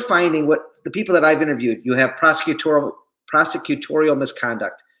 because what we're finding, what the people that I've interviewed, you have prosecutorial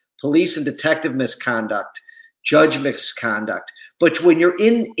misconduct, police and detective misconduct, judge misconduct. But when you're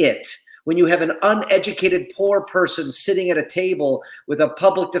in it, when you have an uneducated, poor person sitting at a table with a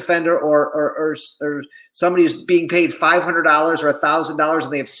public defender or somebody who's being paid $500 or $1,000,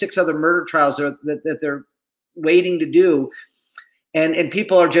 and they have 6 other murder trials that they're waiting to do, and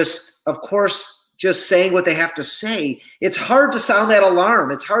people are just, of course, just saying what they have to say, it's hard to sound that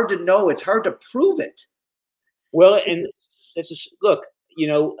alarm. It's hard to know. It's hard to prove it. Well, and it's just, look,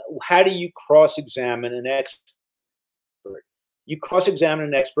 how do you cross-examine an expert? You cross-examine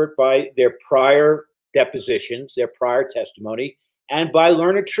an expert by their prior depositions, their prior testimony, and by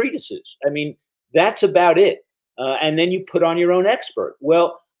learned treatises. I mean, that's about it. And then you put on your own expert.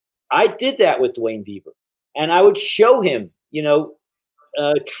 Well, I did that with Duane Deaver, and I would show him,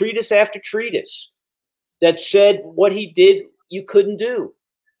 treatise after treatise that said what he did you couldn't do.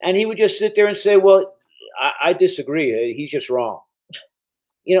 And he would just sit there and say, well, I disagree. He's just wrong.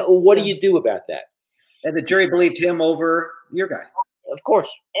 What do you do about that? And the jury believed him over your guy. Of course.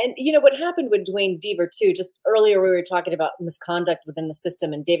 And you know what happened with Duane Deaver too, just earlier we were talking about misconduct within the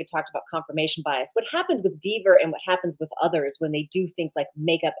system and David talked about confirmation bias. What happens with Deaver and what happens with others when they do things like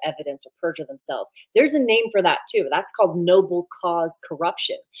make up evidence or perjure themselves, there's a name for that too. That's called noble cause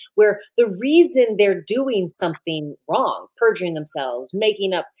corruption, where the reason they're doing something wrong, perjuring themselves,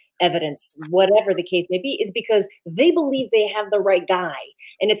 making up evidence, whatever the case may be, is because they believe they have the right guy.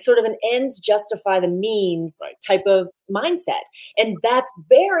 And it's sort of an ends justify the means type of mindset. And that's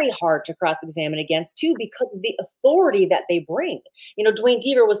very hard to cross-examine against too, because of the authority that they bring. You know, Duane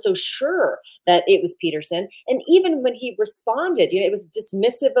Deaver was so sure that it was Peterson. And even when he responded, you know, it was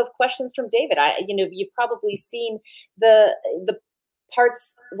dismissive of questions from David. You've probably seen the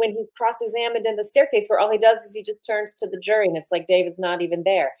parts when he's cross-examined in the staircase where all he does is he just turns to the jury and it's like David's not even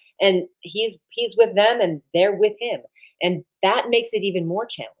there. And he's with them and they're with him. And that makes it even more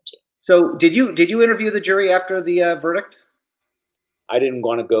challenging. So did you interview the jury after the verdict? I didn't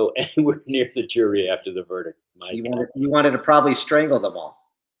want to go anywhere near the jury after the verdict, Mike. You wanted to probably strangle them all.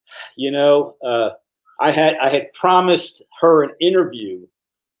 You know, I had promised her an interview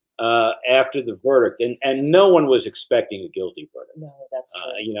after the verdict, and no one was expecting a guilty verdict. No, that's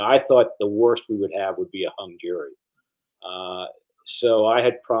true. You know, I thought the worst we would have would be a hung jury. So I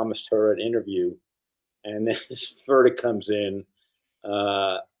had promised her an interview, and then this verdict comes in,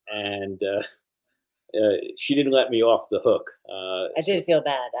 and she didn't let me off the hook. I did feel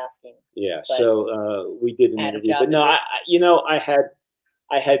bad asking. Yeah, so we did an interview, but no, I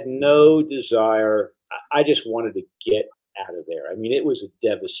had no desire. I just wanted to get out of there. I mean, it was a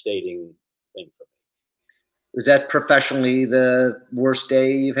devastating thing for me. Was that professionally the worst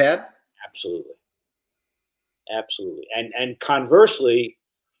day you've had? Absolutely. And conversely,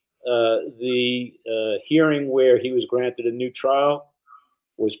 the hearing where he was granted a new trial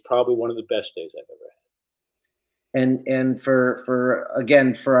was probably one of the best days I've ever had. And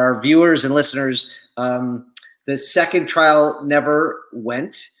for our viewers and listeners, the second trial never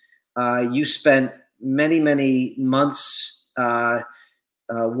went. You spent many months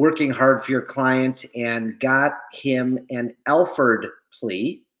working hard for your client and got him an Alford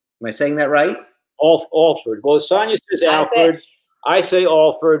plea. Am I saying that right? Alford. Well, Sonia says Alford. I say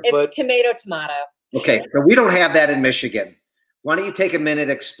Alford. It's tomato. Okay, so we don't have that in Michigan. Why don't you take a minute,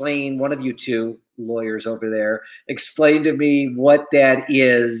 explain, one of you two lawyers over there, explain to me what that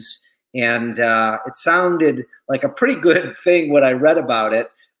is. And it sounded like a pretty good thing when I read about it.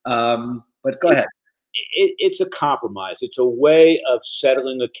 But go ahead. It's a compromise. It's a way of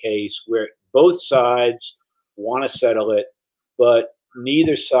settling a case where both sides want to settle it, but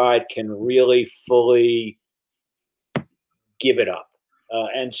neither side can really fully give it up.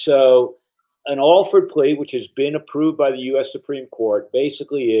 And so an Alford plea, which has been approved by the U.S. Supreme Court,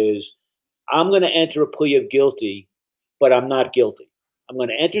 basically is, I'm going to enter a plea of guilty, but I'm not guilty. I'm going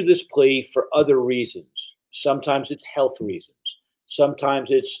to enter this plea for other reasons. Sometimes it's health reasons. Sometimes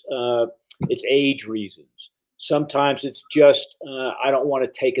it's age reasons. Sometimes it's just, I don't want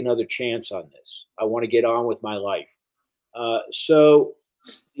to take another chance on this. I want to get on with my life. So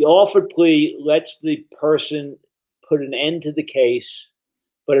the Alford plea lets the person put an end to the case,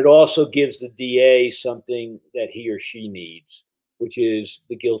 but it also gives the DA something that he or she needs, which is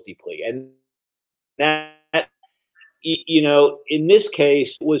the guilty plea. And that, you know, in this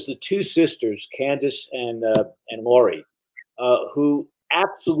case was the two sisters, Candace and Lori, who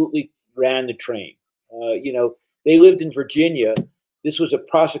absolutely ran the train. You know, they lived in Virginia. This was a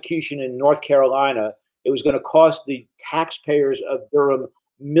prosecution in North Carolina. It was going to cost the taxpayers of Durham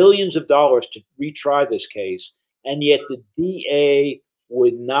millions of dollars to retry this case. And yet the DA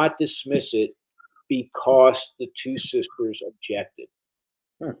would not dismiss it because the two sisters objected.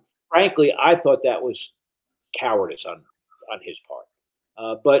 Frankly, I thought that was cowardice on his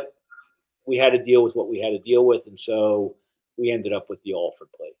part. But we had to deal with what we had to deal with. And so we ended up with the Alford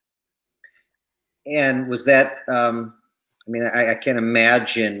plea. And was that, I can't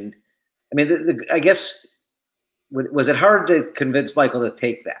imagine. I mean, I guess, was it hard to convince Michael to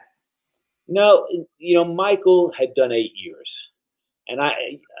take that? No, you know, Michael had done 8 years. And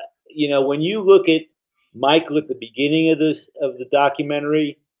when you look at Michael at the beginning of the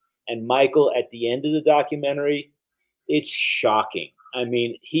documentary and Michael at the end of the documentary, it's shocking. I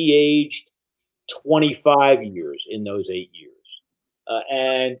mean, he aged 25 years in those 8 years.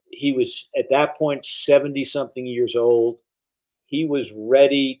 And he was, at that point, 70-something years old. He was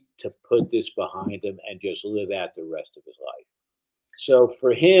ready to put this behind him and just live out the rest of his life. So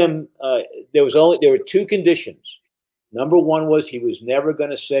for him, there were two conditions. Number one was he was never going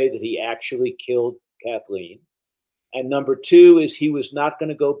to say that he actually killed Kathleen. And number two is he was not going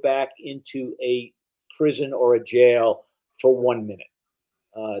to go back into a prison or a jail for 1 minute.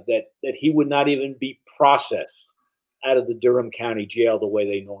 that he would not even be processed out of the Durham County Jail the way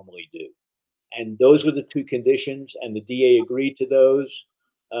they normally do. And those were the two conditions, and the DA agreed to those,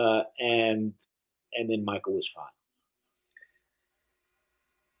 and then Michael was fine.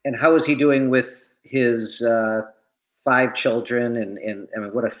 And how is he doing with his 5 children? And I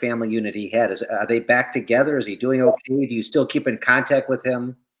mean, what a family unit he had. Are they back together? Is he doing okay? Do you still keep in contact with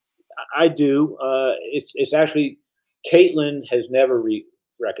him? I do. It's actually, Caitlin has never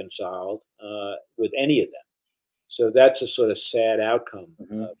reconciled with any of them. So that's a sort of sad outcome of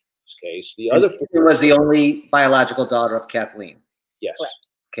this case. The other was the only biological daughter of Kathleen. Yes.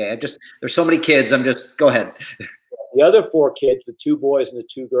 Correct. Okay. There's so many kids. Go ahead. The other 4 kids, the 2 boys and the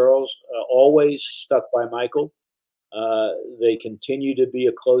 2 girls, always stuck by Michael. They continue to be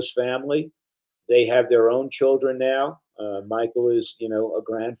a close family. They have their own children now. Michael is, a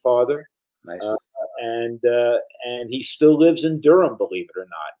grandfather. Nice. And he still lives in Durham, believe it or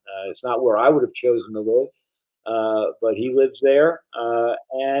not. It's not where I would have chosen to live, but he lives there.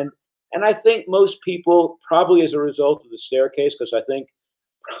 And I think most people, probably as a result of the staircase, because I think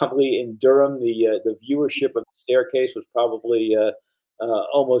probably in Durham, the viewership of the staircase was probably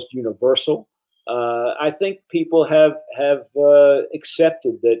almost universal. I think people have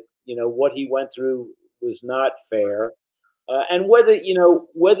accepted that what he went through was not fair, and whether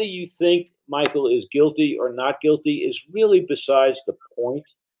you think Michael is guilty or not guilty is really besides the point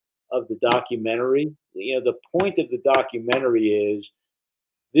of the documentary. The point of the documentary is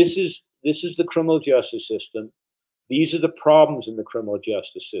this is the criminal justice system. These are the problems in the criminal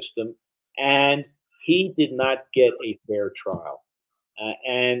justice system, and he did not get a fair trial.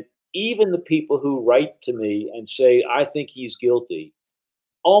 And even the people who write to me and say, I think he's guilty,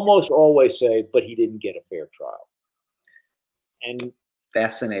 almost always say, but he didn't get a fair trial. And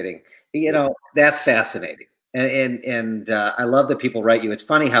fascinating. That's fascinating. And I love that people write you. It's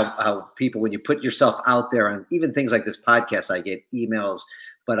funny how people, when you put yourself out there, and even things like this podcast, I get emails,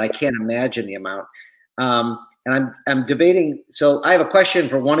 but I can't imagine the amount. And I'm debating. So I have a question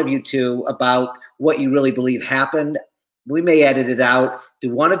for one of you two about what you really believe happened. We may edit it out.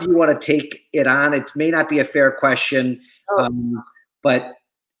 Do one of you want to take it on? It may not be a fair question, but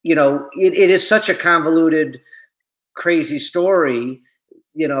it is such a convoluted, crazy story,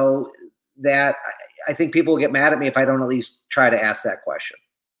 that I think people will get mad at me if I don't at least try to ask that question.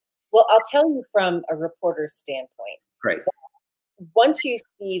 Well, I'll tell you from a reporter's standpoint. Great. Once you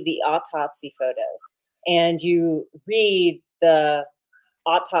see the autopsy photos and you read the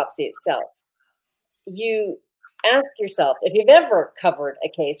autopsy itself, you ask yourself, if you've ever covered a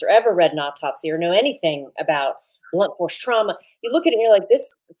case or ever read an autopsy or know anything about blunt force trauma, you look at it and you're like,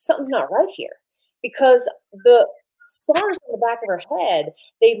 something's not right here. Because the scars on the back of her head,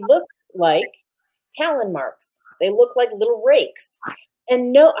 they look like talon marks. They look like little rakes.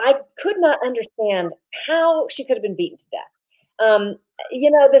 And no, I could not understand how she could have been beaten to death.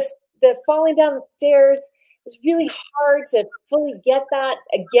 The falling down the stairs was really hard to fully get that,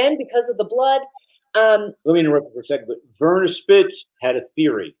 again, because of the blood. Let me interrupt for a second, but Verna Spitz had a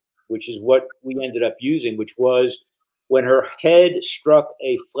theory, which is what we ended up using, which was when her head struck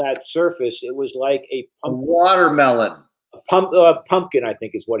a flat surface, it was like a watermelon. Pumpkin, I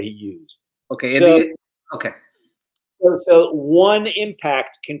think, is what he used. Okay. So one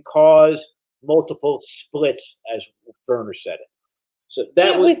impact can cause multiple splits, as Verna said it. So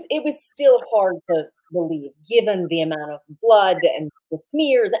it was still hard to believe, given the amount of blood and the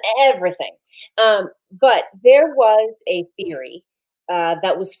smears and everything. But there was a theory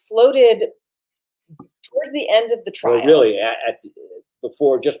that was floated towards the end of the trial. Well, really,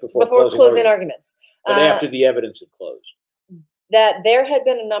 before closing arguments, but after the evidence had closed, that there had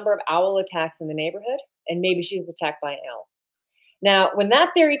been a number of owl attacks in the neighborhood, and maybe she was attacked by an owl. Now, when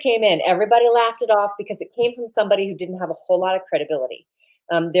that theory came in, everybody laughed it off because it came from somebody who didn't have a whole lot of credibility.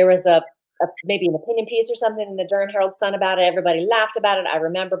 There was maybe an opinion piece or something in the Durham Herald Sun about it. Everybody laughed about it, I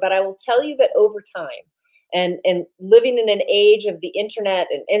remember. But I will tell you that over time, and living in an age of the internet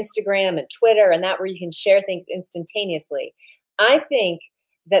and Instagram and Twitter and that where you can share things instantaneously, I think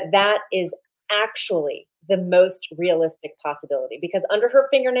that is actually the most realistic possibility, because under her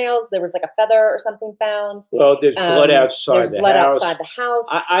fingernails there was like a feather or something found. Well, there's blood outside the house. Outside the house.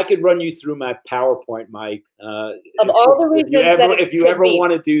 I could run you through my PowerPoint, Mike. Of all the reasons if you ever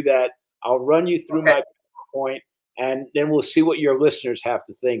want to do that, I'll run you through my PowerPoint, and then we'll see what your listeners have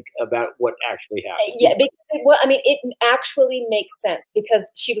to think about what actually happened. Yeah, because it actually makes sense, because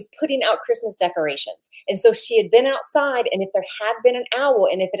she was putting out Christmas decorations. And so she had been outside, and if there had been an owl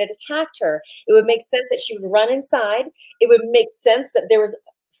and if it had attacked her, it would make sense that she would run inside. It would make sense that there was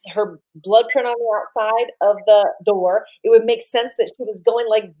her blood print on the outside of the door. It would make sense that she was going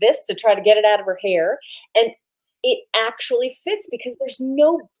like this to try to get it out of her hair. And it actually fits because there's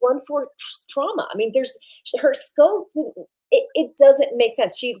no blunt force trauma. I mean, her skull, it doesn't make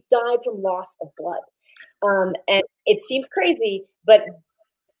sense. She died from loss of blood. And it seems crazy, but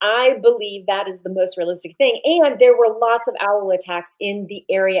I believe that is the most realistic thing. And there were lots of owl attacks in the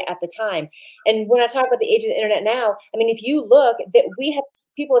area at the time. And when I talk about the age of the internet now, I mean, if you look, that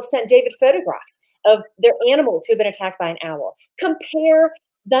people have sent David photographs of their animals who've been attacked by an owl. Compare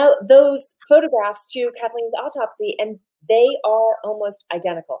those photographs to Kathleen's autopsy, and they are almost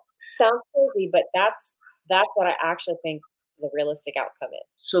identical. Sounds crazy, but that's what I actually think the realistic outcome is.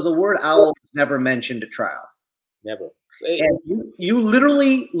 So the word owl was never mentioned at trial. Never. And you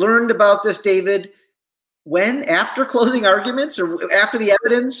literally learned about this, David, when? After closing arguments or after the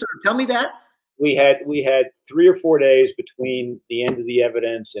evidence? Or tell me that. We had 3 or 4 days between the end of the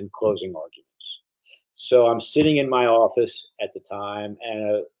evidence and closing arguments. So I'm sitting in my office at the time,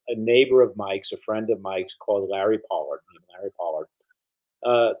 and a neighbor of Mike's, a friend of Mike's called Larry Pollard,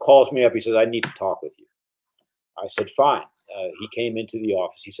 calls me up. He says, "I need to talk with you." I said, "Fine." He came into the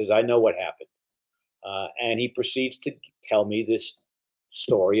office. He says, "I know what happened." And he proceeds to tell me this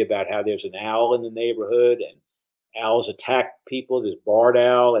story about how there's an owl in the neighborhood and owls attack people. There's barred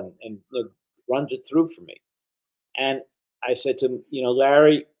owl and runs it through for me. And I said to him,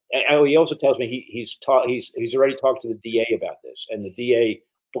 Larry, he also tells me he's already talked to the DA about this, and the DA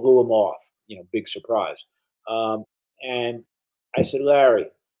blew him off, big surprise. And I said,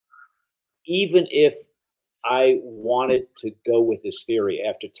 Larry, even if I wanted to go with this theory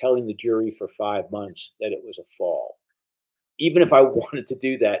after telling the jury for 5 months that it was a fall, even if I wanted to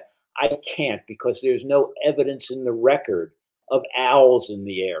do that, I can't, because there's no evidence in the record of owls in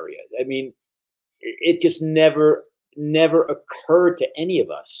the area. I mean, it just never occurred to any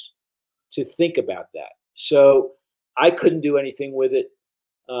of us to think about that. So I couldn't do anything with it.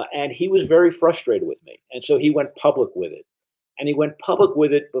 And he was very frustrated with me. And so he went public with it. And he went public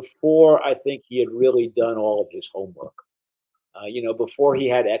with it before I think he had really done all of his homework. Before he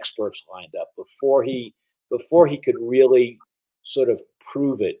had experts lined up, before he could really sort of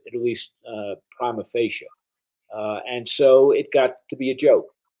prove it, at least prima facie. And so it got to be a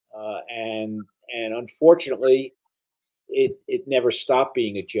joke. And unfortunately, it never stopped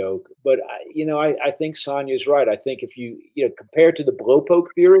being a joke. But I think Sonia's right. I think if you compared to the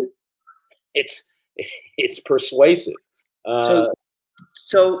blowpoke theory, it's persuasive.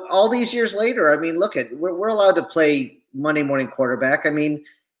 So all these years later, I mean, look we're allowed to play Monday morning quarterback. I mean,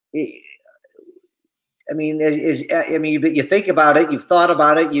 you think about it, you've thought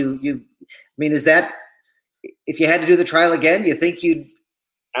about it. Is that, if you had to do the trial again, you think you'd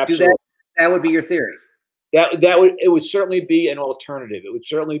Absolutely. do that? That would be your theory. It would certainly be an alternative. It would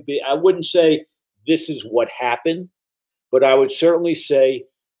certainly be, I wouldn't say this is what happened, but I would certainly say,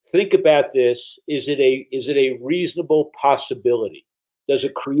 think about this. Is it a reasonable possibility? Does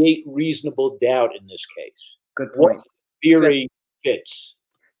it create reasonable doubt in this case? Good point. What theory fits?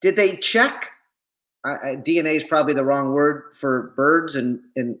 Did they check? DNA is probably the wrong word for birds and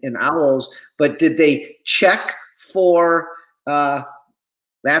owls, but did they check for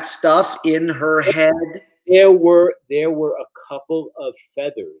that stuff in her head? There were a couple of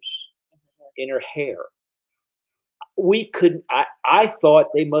feathers in her hair. I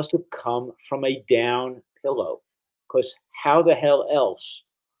thought they must have come from a down pillow, because how the hell else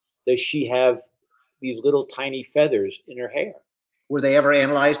does she have these little tiny feathers in her hair? Were they ever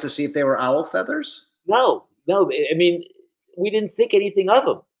analyzed to see if they were owl feathers? No. I mean, we didn't think anything of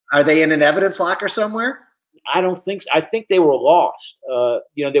them. Are they in an evidence locker somewhere? I don't think so. I think they were lost.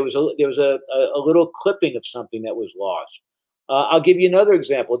 There was a little clipping of something that was lost. I'll give you another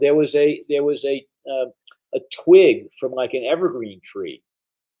example. There was a twig from like an evergreen tree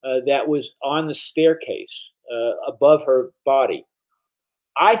that was on the staircase above her body.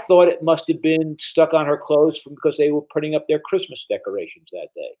 I thought it must have been stuck on her clothes because they were putting up their Christmas decorations that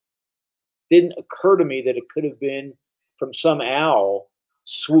day. Didn't occur to me that it could have been from some owl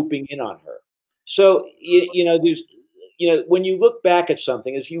swooping in on her. So, there's, when you look back at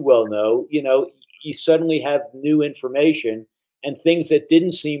something, as you well know, you suddenly have new information, and things that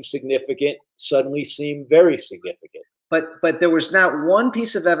didn't seem significant suddenly seem very significant. But there was not one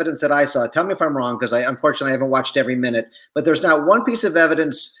piece of evidence that I saw. Tell me if I'm wrong, because I unfortunately haven't watched every minute. But there's not one piece of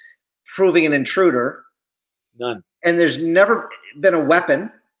evidence proving an intruder. None. And there's never been a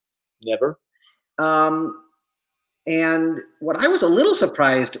weapon. Never. And what I was a little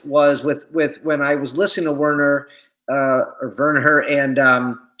surprised was with when I was listening to Werner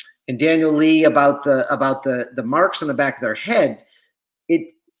and Daniel Lee about the marks on the back of their head.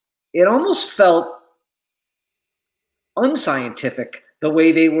 it almost felt unscientific the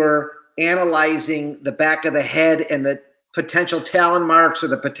way they were analyzing the back of the head and the potential talon marks or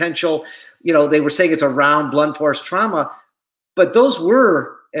the potential, they were saying it's a round blunt force trauma, but those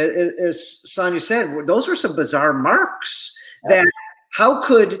were, as Sonia said, those were some bizarre marks. That how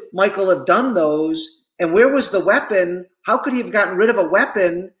could Michael have done those, and where was the weapon? How could he have gotten rid of a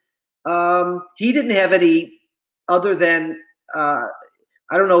weapon? He didn't have any other than, I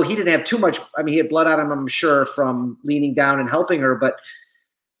don't know, he didn't have too much. I mean, he had blood on him, I'm sure, from leaning down and helping her, but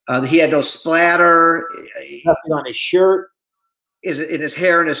he had no splatter. Nothing on his shirt. In his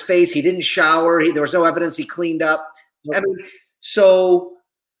hair and his face. He didn't shower. There was no evidence he cleaned up. Nope. I mean, so,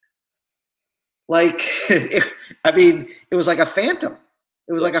 like, it was like a phantom.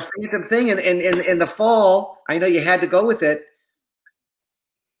 It was like a phantom thing. And in the fall, I know you had to go with it.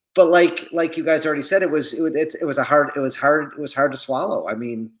 But like you guys already said, it was hard to swallow. I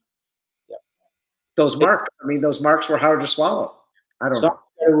mean, those marks were hard to swallow. I don't know.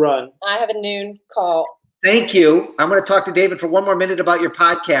 Run. I have a noon call. Thank you. I'm going to talk to David for one more minute about your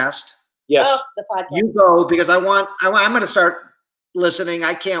podcast. Yes. Oh, the podcast. You go, because I'm going to start listening.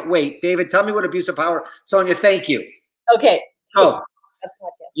 I can't wait. David, tell me what abuse of power. Sonia, thank you. Okay. Oh,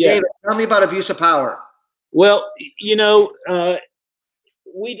 yeah. David, tell me about abuse of power. Well,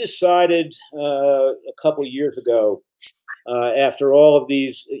 we decided a couple of years ago, after all of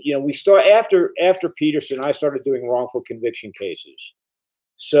these, after Peterson, I started doing wrongful conviction cases.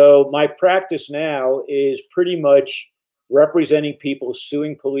 So my practice now is pretty much representing people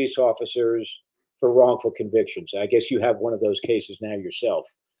suing police officers for wrongful convictions. I guess you have one of those cases now yourself.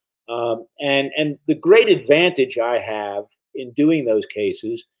 And the great advantage I have in doing those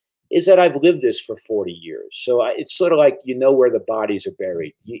cases is that I've lived this for 40 years. So it's sort of like, where the bodies are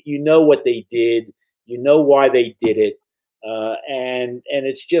buried. You know what they did. You know why they did it. And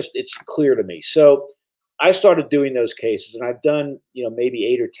it's clear to me. So I started doing those cases, and I've done, maybe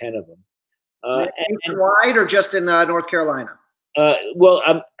 8 or 10 of them. Nationwide or just in North Carolina? Well,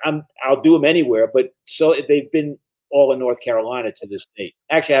 I'll do them anywhere, but so they've been all in North Carolina to this date.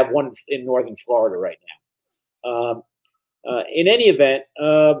 Actually, I have one in northern Florida right now. In any event,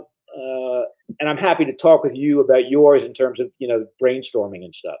 and I'm happy to talk with you about yours in terms of brainstorming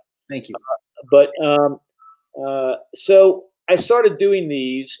and stuff. Thank you. So I started doing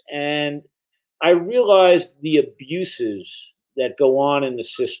these, and I realized the abuses that go on in the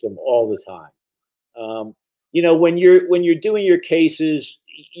system all the time. When you're doing your cases,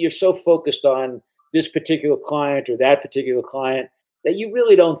 you're so focused on this particular client or that particular client that you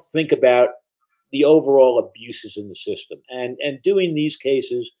really don't think about the overall abuses in the system. And doing these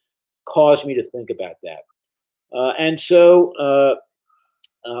cases caused me to think about that. And so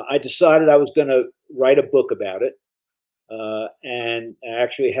I decided I was going to write a book about it. And I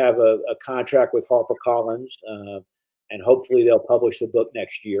actually have a contract with HarperCollins, and hopefully they'll publish the book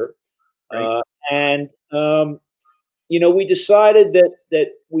next year. Right. We decided that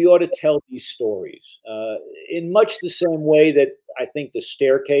we ought to tell these stories in much the same way that I think The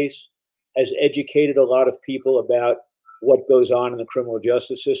Staircase has educated a lot of people about what goes on in the criminal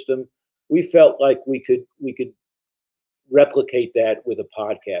justice system. We felt like we could replicate that with a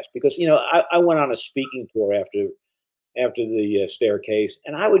podcast, because I went on a speaking tour after the Staircase,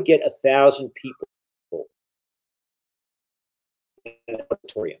 and I would get 1,000 people in an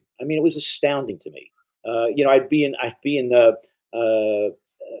auditorium. I mean, it was astounding to me. I'd be in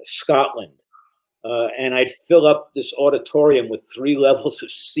Scotland, and I'd fill up this auditorium with 3 levels of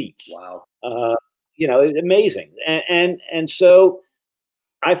seats. Wow. Amazing. And so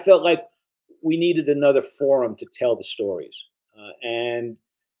I felt like we needed another forum to tell the stories. And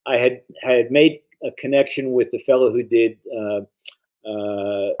I had made a connection with the fellow who did The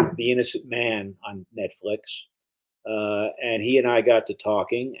Innocent Man on Netflix. And he and I got to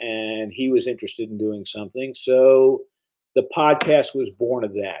talking, and he was interested in doing something. So the podcast was born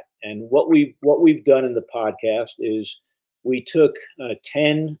of that. And what we've done in the podcast is we took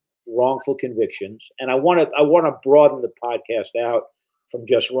 10 wrongful convictions, and I want to broaden the podcast out from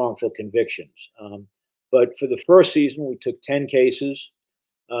just wrongful convictions. But for the first season, we took 10 cases,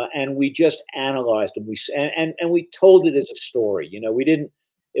 and we just analyzed them. And we told it as a story.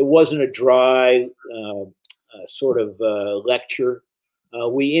 It wasn't a dry sort of lecture.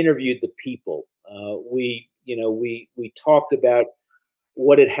 We interviewed the people. We talked about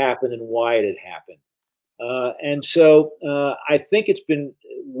what had happened and why it had happened. And so I think it's been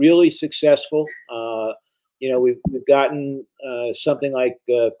really successful. We've gotten something like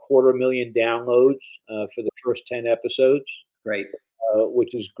 250,000 downloads for the first 10 episodes. Great.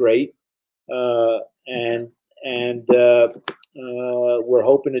 Which is great. We're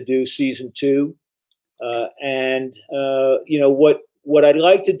hoping to do season 2. What I'd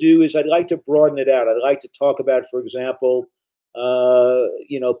like to do is I'd like to broaden it out. I'd like to talk about, for example,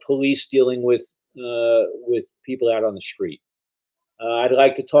 police dealing with people out on the street. I'd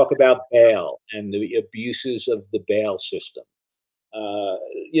like to talk about bail and the abuses of the bail system.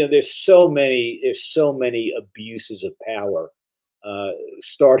 There's so many abuses of power,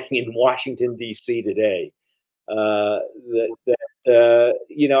 starting in Washington D.C. today. I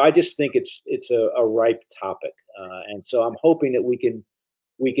just think it's a ripe topic, and so I'm hoping that we can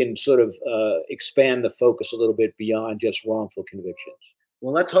sort of expand the focus a little bit beyond just wrongful convictions.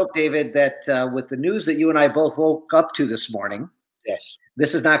 Well, let's hope, David, that with the news that you and I both woke up to this morning, yes,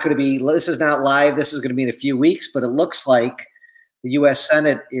 this is not live. This is going to be in a few weeks, but it looks like the U.S.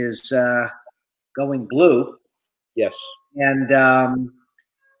 Senate is going blue. Yes, and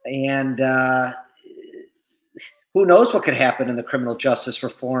who knows what could happen in the criminal justice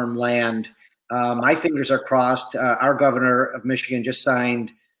reform land. My fingers are crossed. Our governor of Michigan just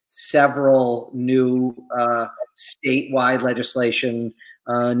signed several new statewide legislation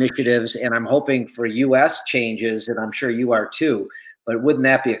initiatives, and I'm hoping for U.S. changes, and I'm sure you are too. But wouldn't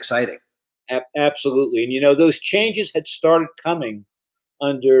that be exciting? Absolutely. And, those changes had started coming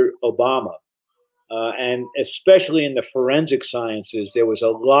under Obama. And especially in the forensic sciences, there was a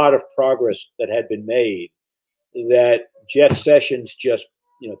lot of progress that had been made that Jeff Sessions just,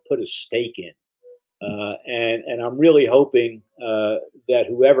 put a stake in. And I'm really hoping that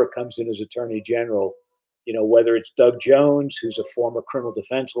whoever comes in as Attorney General, whether it's Doug Jones, who's a former criminal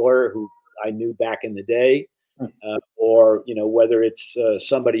defense lawyer who I knew back in the day, or, whether it's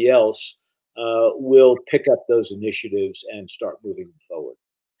somebody else, will pick up those initiatives and start moving them forward.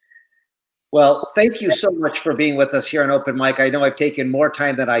 Well, thank you so much for being with us here on Open Mic. I know I've taken more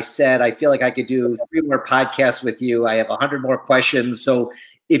time than I said. I feel like I could do 3 more podcasts with you. I have 100 more questions. So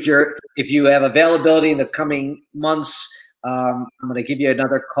if you have availability in the coming months, I'm going to give you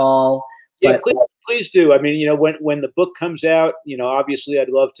another call. Yeah, please do. I mean, when the book comes out, obviously I'd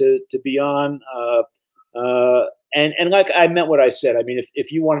love to be on. And like I meant what I said. I mean,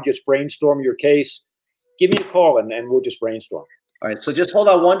 if you want to just brainstorm your case, give me a call and we'll just brainstorm. All right, so just hold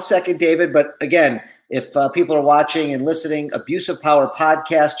on 1 second, David. But again, if people are watching and listening, Abuse of Power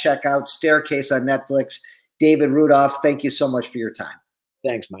podcast, check out Staircase on Netflix. David Rudolph, thank you so much for your time.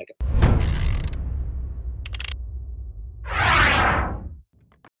 Thanks, Micah.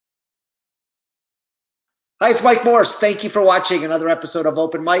 Hi, it's Mike Morse. Thank you for watching another episode of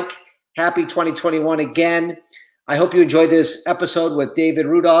Open Mic. Happy 2021 again. I hope you enjoyed this episode with David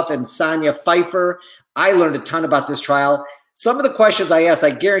Rudolph and Sonya Pfeiffer. I learned a ton about this trial. Some of the questions I asked,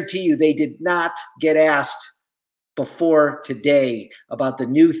 I guarantee you they did not get asked before today about the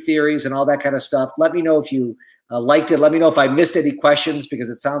new theories and all that kind of stuff. Let me know if you liked it. Let me know if I missed any questions, because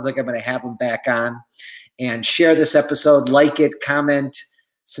it sounds like I'm going to have them back on. And share this episode, like it, comment,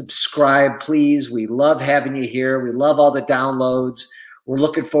 subscribe, please. We love having you here. We love all the downloads. We're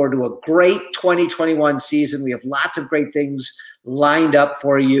looking forward to a great 2021 season. We have lots of great things lined up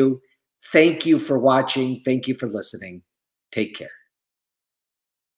for you. Thank you for watching. Thank you for listening. Take care.